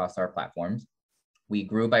 followers across our platforms. We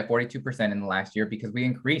grew by 42% in the last year because we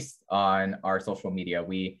increased on our social media.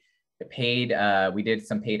 We did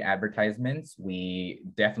some paid advertisements. We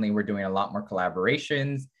definitely were doing a lot more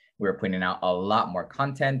collaborations. We were putting out a lot more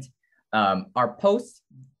content. Our posts,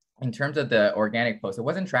 in terms of the organic posts, it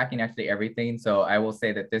wasn't tracking actually everything. So I will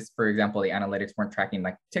say that this, for example, the analytics weren't tracking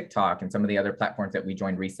like TikTok and some of the other platforms that we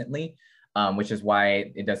joined recently, which is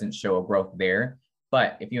why it doesn't show a growth there.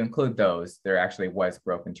 But if you include those, there actually was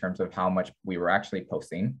growth in terms of how much we were actually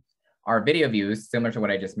posting. Our video views, similar to what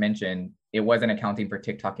I just mentioned, it wasn't accounting for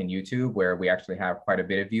TikTok and YouTube, where we actually have quite a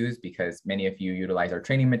bit of views because many of you utilize our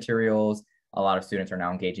training materials. A lot of students are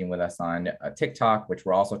now engaging with us on TikTok, which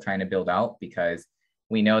we're also trying to build out because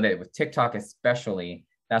we know that with TikTok especially,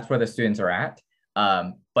 that's where the students are at.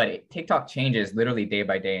 But TikTok changes literally day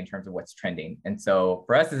by day in terms of what's trending. And so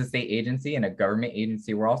for us as a state agency and a government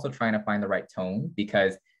agency, we're also trying to find the right tone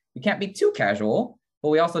because we can't be too casual, but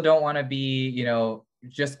we also don't want to be,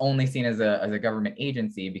 just only seen as a government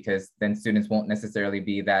agency, because then students won't necessarily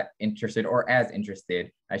be that interested, or as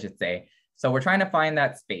interested, I should say. So we're trying to find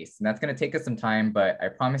that space, and that's going to take us some time, but I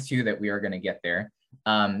promise you that we are going to get there.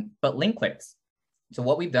 But link clicks. So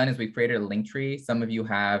what we've done is we've created a link tree. Some of you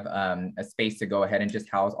have a space to go ahead and just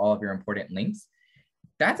house all of your important links.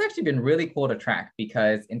 That's actually been really cool to track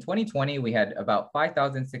because in 2020, we had about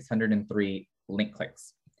 5,603 link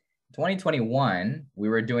clicks. 2021, we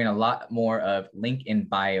were doing a lot more of link in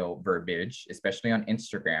bio verbiage, especially on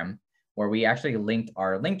Instagram, where we actually linked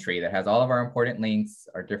our link tree that has all of our important links,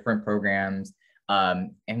 our different programs.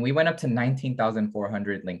 And we went up to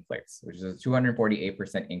 19,400 link clicks, which is a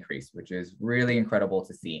 248% increase, which is really incredible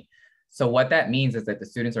to see. So what that means is that the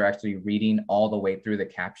students are actually reading all the way through the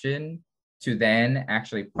caption to then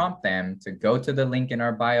actually prompt them to go to the link in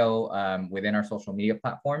our bio within our social media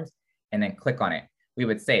platforms and then click on it. We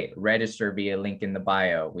would say register via link in the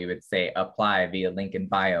bio. We would say apply via link in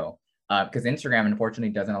bio because Instagram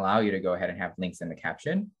unfortunately doesn't allow you to go ahead and have links in the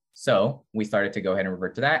caption. So we started to go ahead and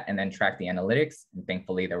revert to that and then track the analytics. And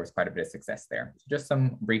thankfully, there was quite a bit of success there. So just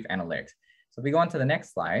some brief analytics. So if we go on to the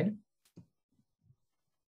next slide.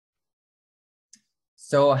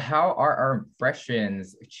 So how are our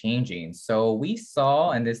impressions changing? So we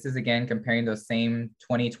saw, and this is again comparing those same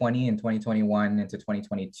 2020 and 2021 into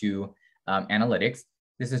 2022 analytics.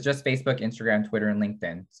 This is just Facebook, Instagram, Twitter, and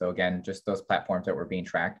LinkedIn. So again, just those platforms that were being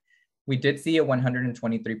tracked. We did see a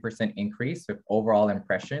 123% increase with overall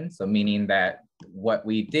impressions. So meaning that what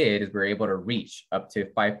we did is we were able to reach up to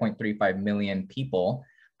 5.35 million people.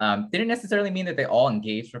 Didn't necessarily mean that they all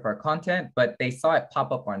engaged with our content, but they saw it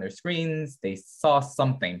pop up on their screens. They saw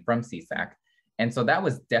something from CSAC. And so that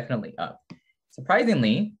was definitely up.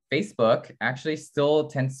 Surprisingly, Facebook actually still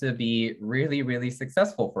tends to be really, really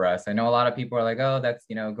successful for us. I know a lot of people are like, oh, that's,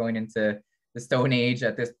 going into the Stone Age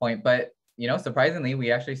at this point, but surprisingly, we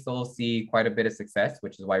actually still see quite a bit of success,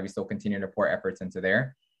 which is why we still continue to pour efforts into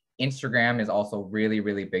there. Instagram is also really,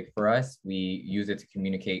 really big for us. We use it to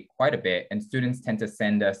communicate quite a bit, and students tend to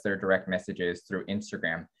send us their direct messages through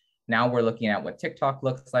Instagram. Now we're looking at what TikTok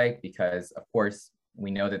looks like because, of course, we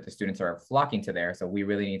know that the students are flocking to there. So we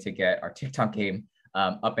really need to get our TikTok game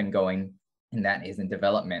up and going, and that is in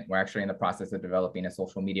development. We're actually in the process of developing a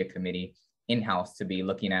social media committee in-house to be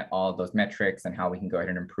looking at all of those metrics and how we can go ahead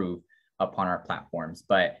and improve upon our platforms.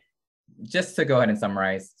 But just to go ahead and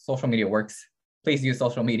summarize, social media works. Please use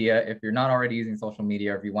social media. If you're not already using social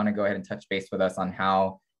media, or if you want to go ahead and touch base with us on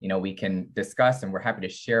how we can discuss, and we're happy to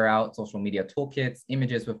share out social media toolkits,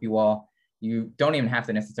 images with you all. You don't even have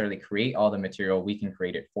to necessarily create all the material. We can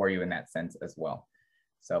create it for you in that sense as well.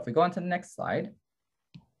 So if we go on to the next slide.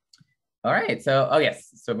 All right, so, oh yes,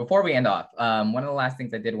 so before we end off, one of the last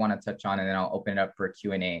things I did want to touch on, and then I'll open it up for a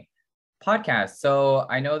Q&A. Podcasts. So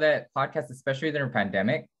I know that podcasts, especially during the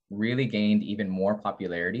pandemic, really gained even more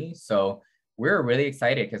popularity. So we're really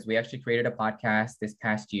excited because we actually created a podcast this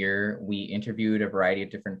past year. We interviewed a variety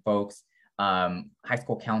of different folks, high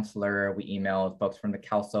school counselor, we emailed folks from the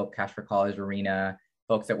CalSOAP, Cash for College arena,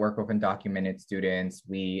 folks that work with undocumented students.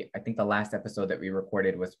 I think the last episode that we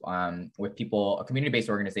recorded was with people, a community-based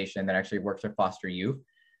organization that actually works with foster youth.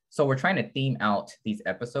 So we're trying to theme out these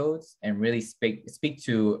episodes and really speak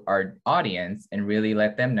to our audience and really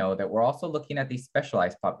let them know that we're also looking at these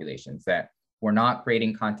specialized populations, that we're not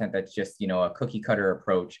creating content that's just, a cookie cutter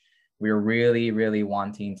approach. We're really, really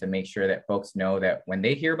wanting to make sure that folks know that when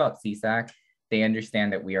they hear about CSAC, they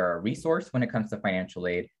understand that we are a resource when it comes to financial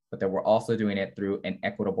aid, but that we're also doing it through an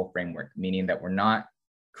equitable framework, meaning that we're not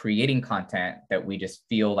creating content that we just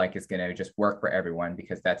feel like is going to just work for everyone,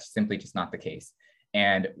 because that's simply just not the case.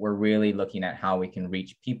 And we're really looking at how we can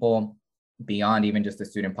reach people beyond even just the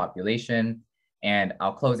student population. And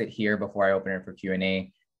I'll close it here before I open it for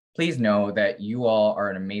Q&A. Please know that you all are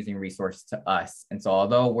an amazing resource to us. And so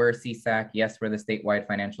although we're CSAC, yes, we're the statewide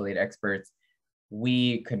financial aid experts,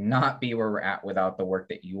 we could not be where we're at without the work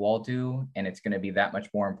that you all do. And it's going to be that much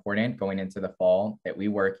more important going into the fall that we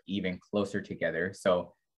work even closer together.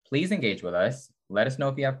 So please engage with us. Let us know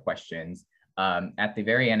if you have questions. At the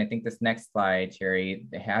very end, I think this next slide, Cherry,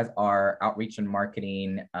 has our outreach and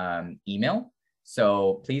marketing email.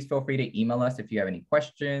 So please feel free to email us if you have any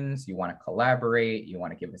questions, you want to collaborate, you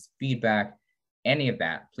want to give us feedback, any of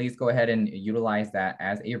that. Please go ahead and utilize that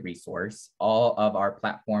as a resource. All of our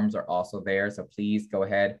platforms are also there. So please go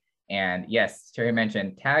ahead and, yes, Cherry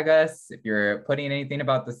mentioned, tag us. If you're putting anything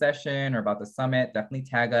about the session or about the summit, definitely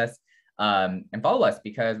tag us and follow us,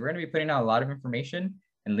 because we're going to be putting out a lot of information.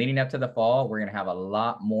 And leading up to the fall, we're going to have a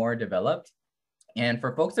lot more developed. And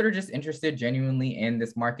for folks that are just interested genuinely in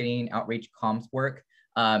this marketing, outreach, comms work,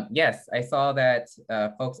 yes, I saw that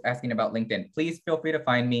folks asking about LinkedIn. Please feel free to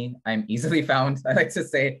find me. I'm easily found, I like to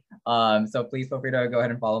say. So please feel free to go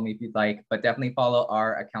ahead and follow me if you'd like, but definitely follow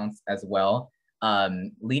our accounts as well.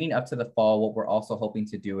 Leading up to the fall, what we're also hoping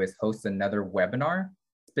to do is host another webinar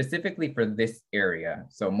specifically for this area.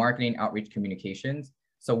 So marketing, outreach, communications.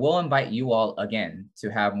 So we'll invite you all again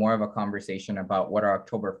to have more of a conversation about what our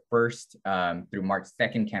October 1st through March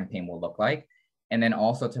 2nd campaign will look like. And then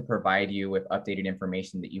also to provide you with updated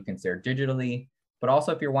information that you can share digitally. But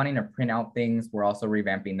also if you're wanting to print out things, we're also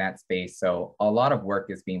revamping that space. So a lot of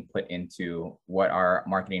work is being put into what our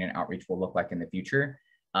marketing and outreach will look like in the future.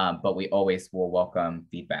 But we always will welcome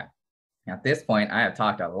feedback. Now, at this point, I have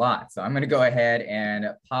talked a lot, so I'm going to go ahead and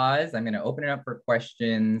pause. I'm going to open it up for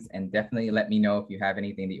questions, and definitely let me know if you have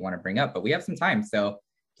anything that you want to bring up. But we have some time, so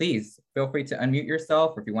please feel free to unmute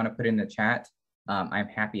yourself, or if you want to put it in the chat, I'm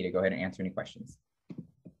happy to go ahead and answer any questions.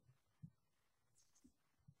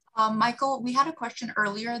 Michael, we had a question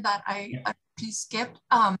earlier that I skipped.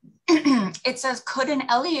 It says, could an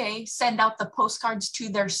LEA send out the postcards to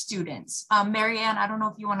their students? Marianne, I don't know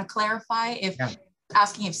if you want to clarify if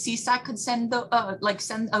asking if CSAC could send the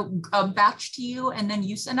send a batch to you and then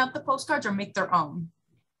you send out the postcards, or make their own.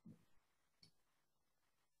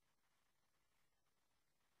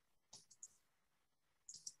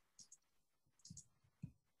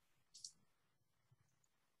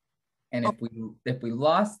 And if we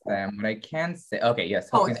lost them, what I can say, okay, yes,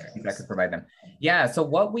 hopefully I could provide them. Yeah, so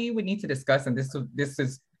what we would need to discuss, and this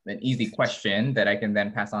is an easy question that I can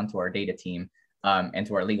then pass on to our data team and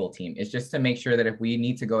to our legal team, is just to make sure that if we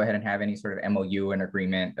need to go ahead and have any sort of MOU and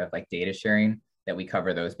agreement of like data sharing, that we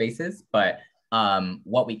cover those bases. But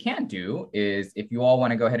what we can do is, if you all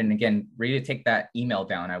want to go ahead and, again, ready to take that email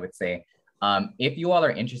down, I would say, if you all are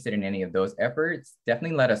interested in any of those efforts,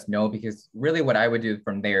 definitely let us know, because really what I would do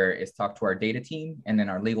from there is talk to our data team and then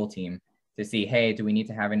our legal team to see, hey, do we need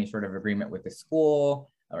to have any sort of agreement with the school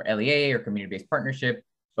or LEA or community-based partnership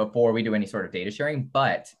before we do any sort of data sharing.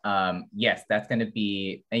 But yes, that's going to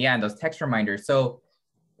be, and those text reminders. So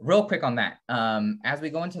real quick on that, as we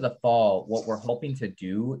go into the fall, what we're hoping to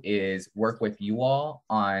do is work with you all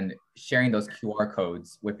on sharing those QR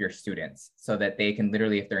codes with your students, so that they can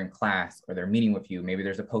literally, if they're in class or they're meeting with you, maybe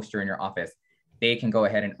there's a poster in your office, they can go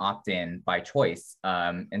ahead and opt in by choice.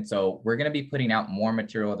 And so we're going to be putting out more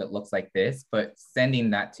material that looks like this, but sending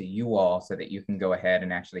that to you all so that you can go ahead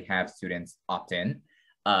and actually have students opt in.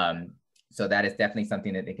 So that is definitely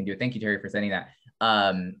something that they can do. Thank you, Terry, for sending that.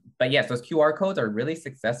 But yes, those QR codes are really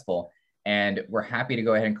successful, and we're happy to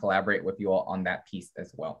go ahead and collaborate with you all on that piece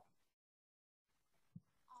as well.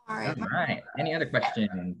 All right. All right. Any other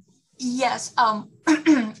questions? Yes.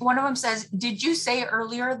 One of them says, did you say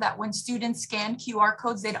earlier that when students scan QR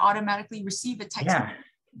codes, they'd automatically receive a text?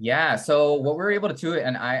 Yeah. So what we were able to do,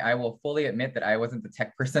 and I will fully admit that I wasn't the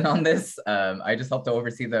tech person on this. I just helped to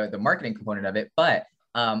oversee the marketing component of it. But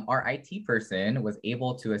our IT person was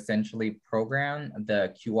able to essentially program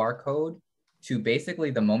the QR code to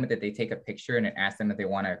basically, the moment that they take a picture and it asks them if they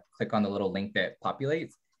want to click on the little link that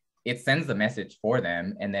populates, it sends the message for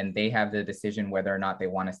them, and then they have the decision whether or not they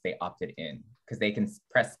want to stay opted in, because they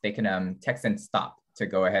can text and stop to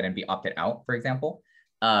go ahead and be opted out, for example.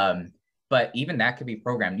 But even that could be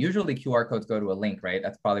programmed. Usually QR codes go to a link, right?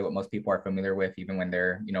 That's probably what most people are familiar with, even when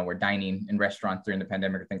they're, we're dining in restaurants during the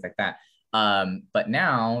pandemic or things like that. But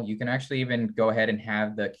now you can actually even go ahead and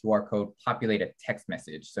have the QR code populate a text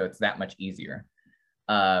message. So it's that much easier.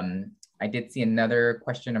 I did see another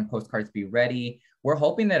question on postcards be ready. We're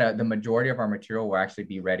hoping that the majority of our material will actually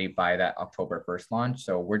be ready by that October 1st launch.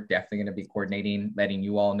 So we're definitely going to be coordinating, letting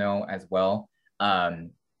you all know as well.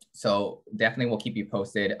 So definitely we'll keep you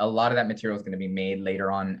posted. A lot of that material is going to be made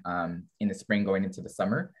later on in the spring going into the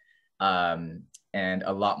summer. And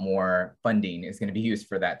a lot more funding is going to be used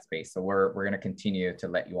for that space. So we're going to continue to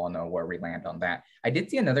let you all know where we land on that. I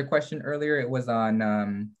did see another question earlier. It was on,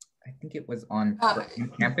 I think it was on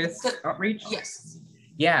campus outreach. Yes.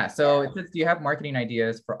 Yeah, so it says, do you have marketing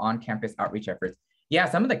ideas for on-campus outreach efforts? Yeah,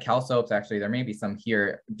 some of the CalSOAPs, actually, there may be some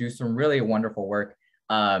here, do some really wonderful work.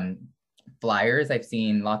 Flyers, I've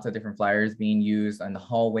seen lots of different flyers being used on the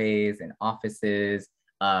hallways and offices.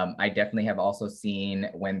 I definitely have also seen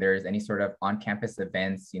when there's any sort of on-campus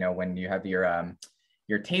events, you know, when you have your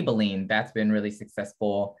tabling, that's been really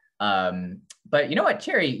successful. But you know what,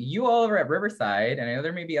 Cherry, you all over at Riverside, and I know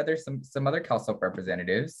there may be some other CalSOAP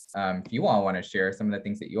representatives. If you all want to share some of the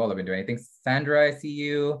things that you all have been doing. I think Sandra, I see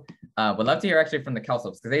you. Would love to hear actually from the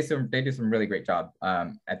CalSOAPs because they do some really great job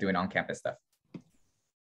at doing on-campus stuff.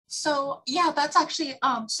 So yeah, that's actually,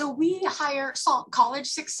 so we hire college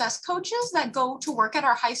success coaches that go to work at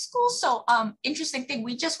our high school. So interesting thing,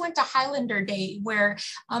 we just went to Highlander Day where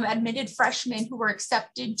admitted freshmen who were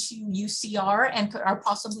accepted to UCR and are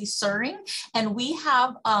possibly serving. And we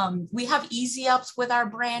have easy ups with our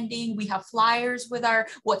branding. We have flyers with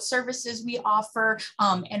what services we offer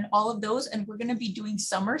and all of those. And we're gonna be doing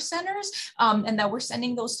summer centers and that we're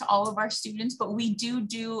sending those to all of our students, but we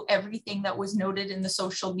do everything that was noted in the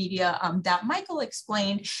social media that Michael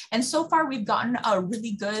explained. And so far we've gotten a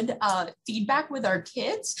really good feedback with our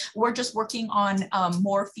kids. We're just working on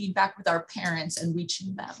more feedback with our parents and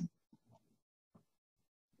reaching them.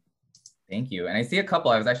 Thank you. And I see a couple,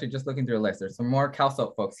 I was actually just looking through a list. There's some more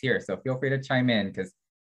CalSOAP folks here. So feel free to chime in because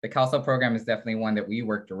the CalSOAP program is definitely one that we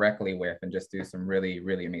work directly with and just do some really,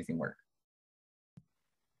 really amazing work.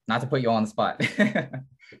 Not to put you all on the spot.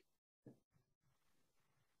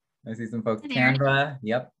 I see some folks. Canva,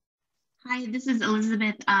 yep. Hi, this is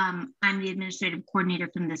Elizabeth. I'm the administrative coordinator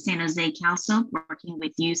from the San Jose CalSOAP, working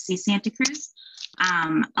with UC Santa Cruz.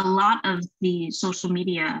 A lot of the social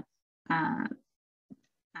media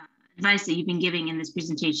advice that you've been giving in this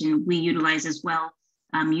presentation, we utilize as well,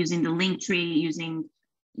 using the Linktree, using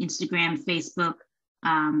Instagram, Facebook,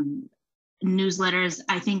 newsletters.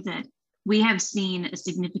 I think that we have seen a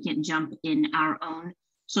significant jump in our own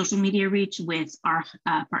social media reach with our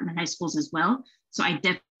partner high schools as well. So I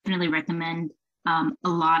definitely recommend a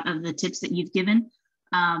lot of the tips that you've given.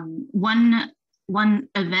 One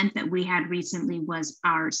event that we had recently was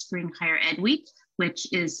our Spring Higher Ed Week, which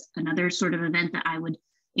is another sort of event that I would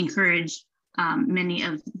encourage many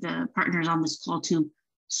of the partners on this call to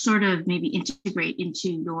sort of maybe integrate into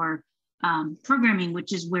your programming,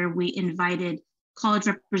 which is where we invited college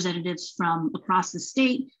representatives from across the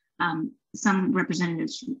state, some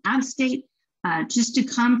representatives from out of state, just to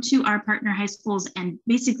come to our partner high schools. And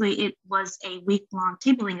basically it was a week-long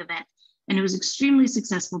tabling event. And it was extremely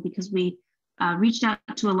successful because we reached out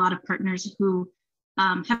to a lot of partners who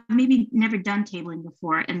have maybe never done tabling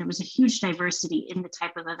before. And there was a huge diversity in the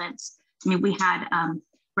type of events. I mean, we had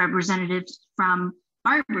representatives from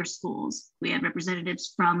barber schools. We had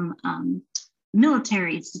representatives from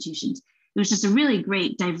military institutions. It was just a really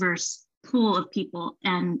great, diverse pool of people,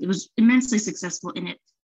 and it was immensely successful, and it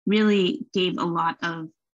really gave a lot of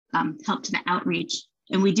help to the outreach.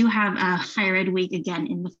 And we do have a Higher Ed Week again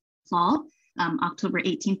in the fall, October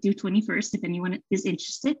 18th through 21st. If anyone is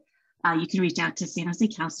interested, you can reach out to San Jose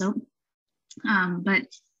CalSOAP. But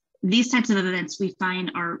these types of events we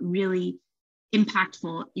find are really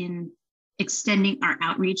impactful in extending our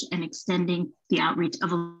outreach and extending the outreach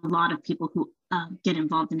of a lot of people who get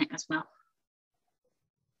involved in it as well.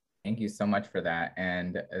 Thank you so much for that.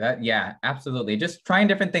 And that, yeah, absolutely. Just trying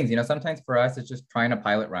different things. You know, sometimes for us, it's just trying a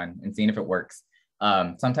pilot run and seeing if it works.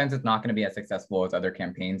 Sometimes it's not going to be as successful as other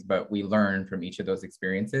campaigns, but we learn from each of those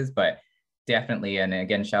experiences. But definitely, and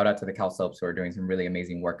again, shout out to the CalSOAPs who are doing some really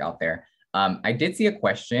amazing work out there. I did see a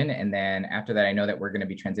question, and then after that, I know that we're going to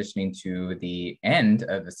be transitioning to the end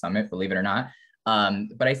of the summit, believe it or not.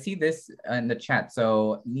 But I see this in the chat.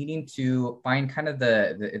 So needing to find kind of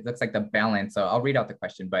it looks like the balance. So I'll read out the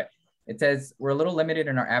question, but it says, we're a little limited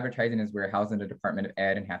in our advertising as we're housed in the Department of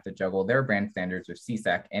Ed and have to juggle their brand standards with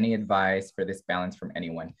CSAC. Any advice for this balance from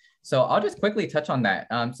anyone? So I'll just quickly touch on that.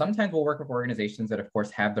 Sometimes we'll work with organizations that of course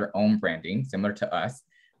have their own branding similar to us.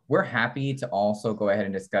 We're happy to also go ahead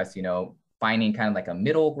and discuss, you know, finding kind of like a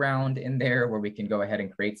middle ground in there where we can go ahead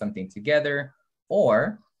and create something together.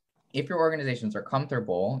 Or if your organizations are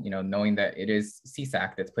comfortable, you know, knowing that it is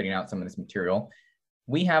CSAC that's putting out some of this material,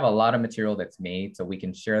 we have a lot of material that's made, so we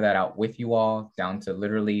can share that out with you all, down to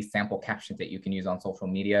literally sample captions that you can use on social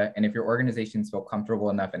media. And if your organizations feel comfortable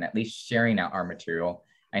enough in at least sharing out our material,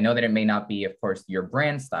 I know that it may not be, of course, your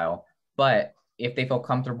brand style, but if they feel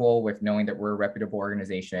comfortable with knowing that we're a reputable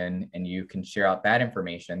organization and you can share out that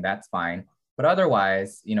information, that's fine. But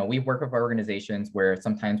otherwise, you know, we work with organizations where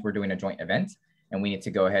sometimes we're doing a joint event and we need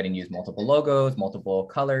to go ahead and use multiple logos, multiple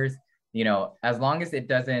colors, you know, as long as it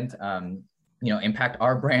doesn't, you know, impact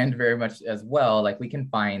our brand very much as well, like we can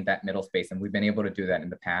find that middle space, and we've been able to do that in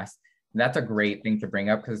the past. And that's a great thing to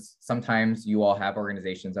bring up, because sometimes you all have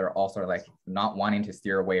organizations that are also like not wanting to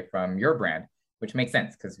steer away from your brand, which makes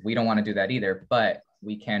sense because we don't want to do that either, but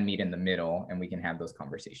we can meet in the middle and we can have those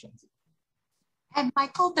conversations. And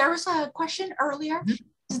Michael, there was a question earlier.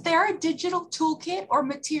 Is there a digital toolkit or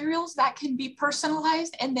materials that can be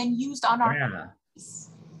personalized and then used on our?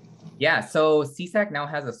 Yeah, so CSAC now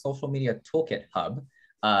has a social media toolkit hub.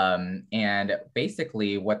 And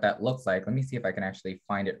basically what that looks like, let me see if I can actually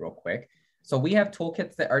find it real quick. So we have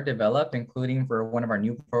toolkits that are developed, including for one of our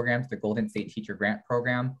new programs, the Golden State Teacher Grant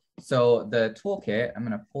Program. So the toolkit, I'm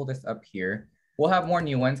gonna pull this up here. We'll have more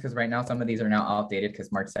new ones because right now some of these are now outdated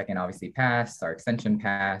because March 2nd obviously passed, our extension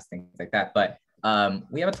passed, things like that. But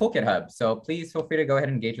we have a toolkit hub. So please feel free to go ahead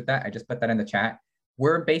and engage with that. I just put that in the chat.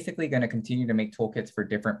 We're basically going to continue to make toolkits for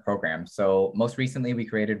different programs. So most recently, we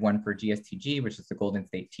created one for GSTG, which is the Golden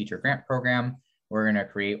State Teacher Grant Program. We're going to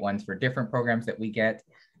create ones for different programs that we get.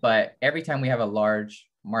 But every time we have a large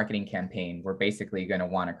marketing campaign, we're basically going to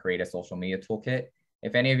want to create a social media toolkit.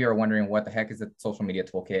 If any of you are wondering what the heck is a social media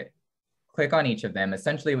toolkit, click on each of them.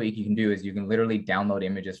 Essentially, what you can do is you can literally download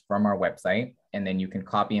images from our website, and then you can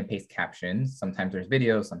copy and paste captions. Sometimes there's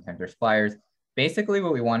videos, sometimes there's flyers. Basically,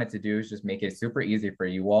 what we wanted to do is just make it super easy for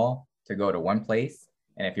you all to go to one place.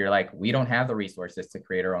 And if you're like, we don't have the resources to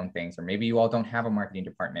create our own things, or maybe you all don't have a marketing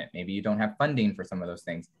department, maybe you don't have funding for some of those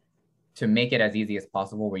things, to make it as easy as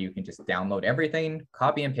possible where you can just download everything,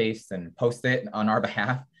 copy and paste, and post it on our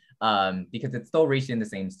behalf, because it's still reaching the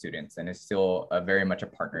same students and it's still very much a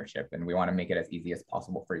partnership. And we want to make it as easy as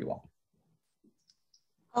possible for you all.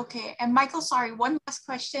 Okay, and Michael, sorry, one last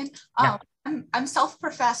question. Yeah. I'm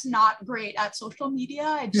self-professed not great at social media.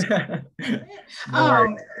 I just a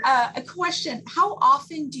question: how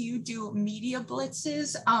often do you do media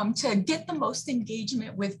blitzes to get the most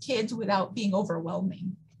engagement with kids without being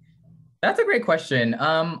overwhelming? That's a great question.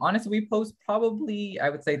 Honestly, we post probably, I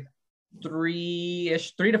would say, 3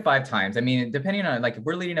 to 5 times. I mean, depending on, like, if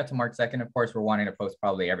we're leading up to March 2nd, of course, we're wanting to post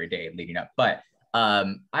probably every day leading up. But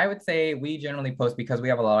I would say we generally post, because we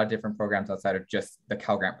have a lot of different programs outside of just the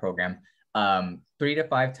Cal Grant program, 3 to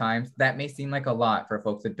 5 times. That may seem like a lot for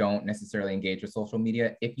folks that don't necessarily engage with social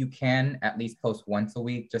media. If you can at least post once a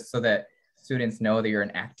week, just so that students know that you're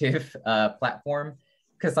an active platform.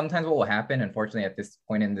 Because sometimes what will happen, unfortunately, at this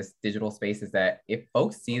point in this digital space, is that if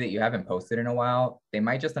folks see that you haven't posted in a while, they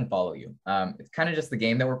might just unfollow you. It's kind of just the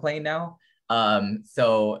game that we're playing now.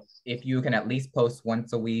 So if you can at least post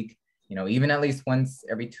once a week, you know, even at least once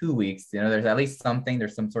every 2 weeks, you know, there's at least something,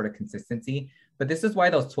 there's some sort of consistency. But this is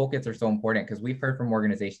why those toolkits are so important, because we've heard from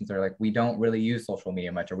organizations that are like, we don't really use social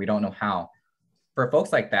media much, or we don't know how. For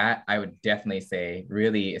folks like that, I would definitely say,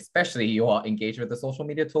 really, especially you all engage with the social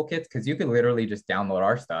media toolkits, because you could literally just download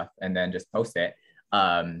our stuff and then just post it.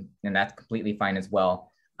 And that's completely fine as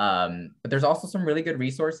well. But there's also some really good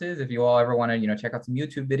resources if you all ever want to, you know, check out some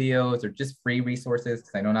YouTube videos or just free resources,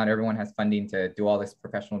 because I know not everyone has funding to do all this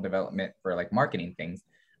professional development for like marketing things.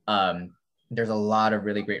 There's a lot of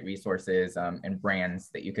really great resources and brands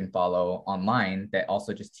that you can follow online that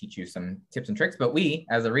also just teach you some tips and tricks. But we,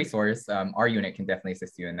 as a resource, our unit can definitely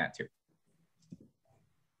assist you in that too.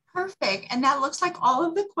 Perfect. And that looks like all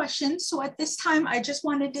of the questions. So at this time, I just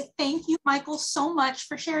wanted to thank you, Michael, so much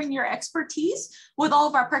for sharing your expertise with all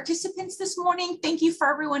of our participants this morning. Thank you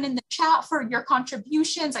for everyone in the chat for your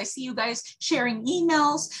contributions. I see you guys sharing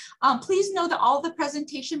emails. Please know that all the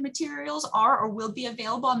presentation materials are or will be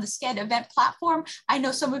available on the SCED event platform. I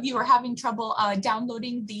know some of you are having trouble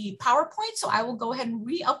downloading the PowerPoint, so I will go ahead and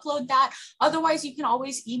re-upload that. Otherwise, you can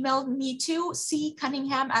always email me to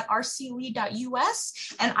ccunningham@rcle.us,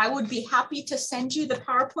 and I would be happy to send you the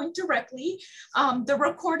PowerPoint directly. The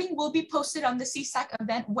recording will be posted on the CSAC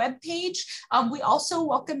event webpage. We also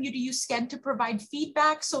welcome you to use SCED to provide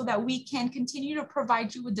feedback so that we can continue to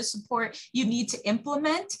provide you with the support you need to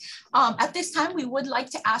implement. At this time, we would like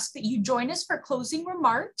to ask that you join us for closing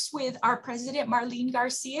remarks with our President Marlene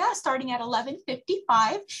Garcia starting at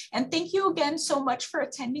 11:55. And thank you again so much for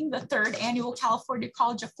attending the 3rd Annual California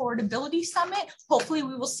College Affordability Summit. Hopefully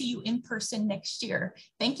we will see you in person next year.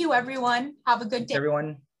 Thank you, everyone. Have a good day.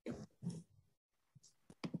 Everyone.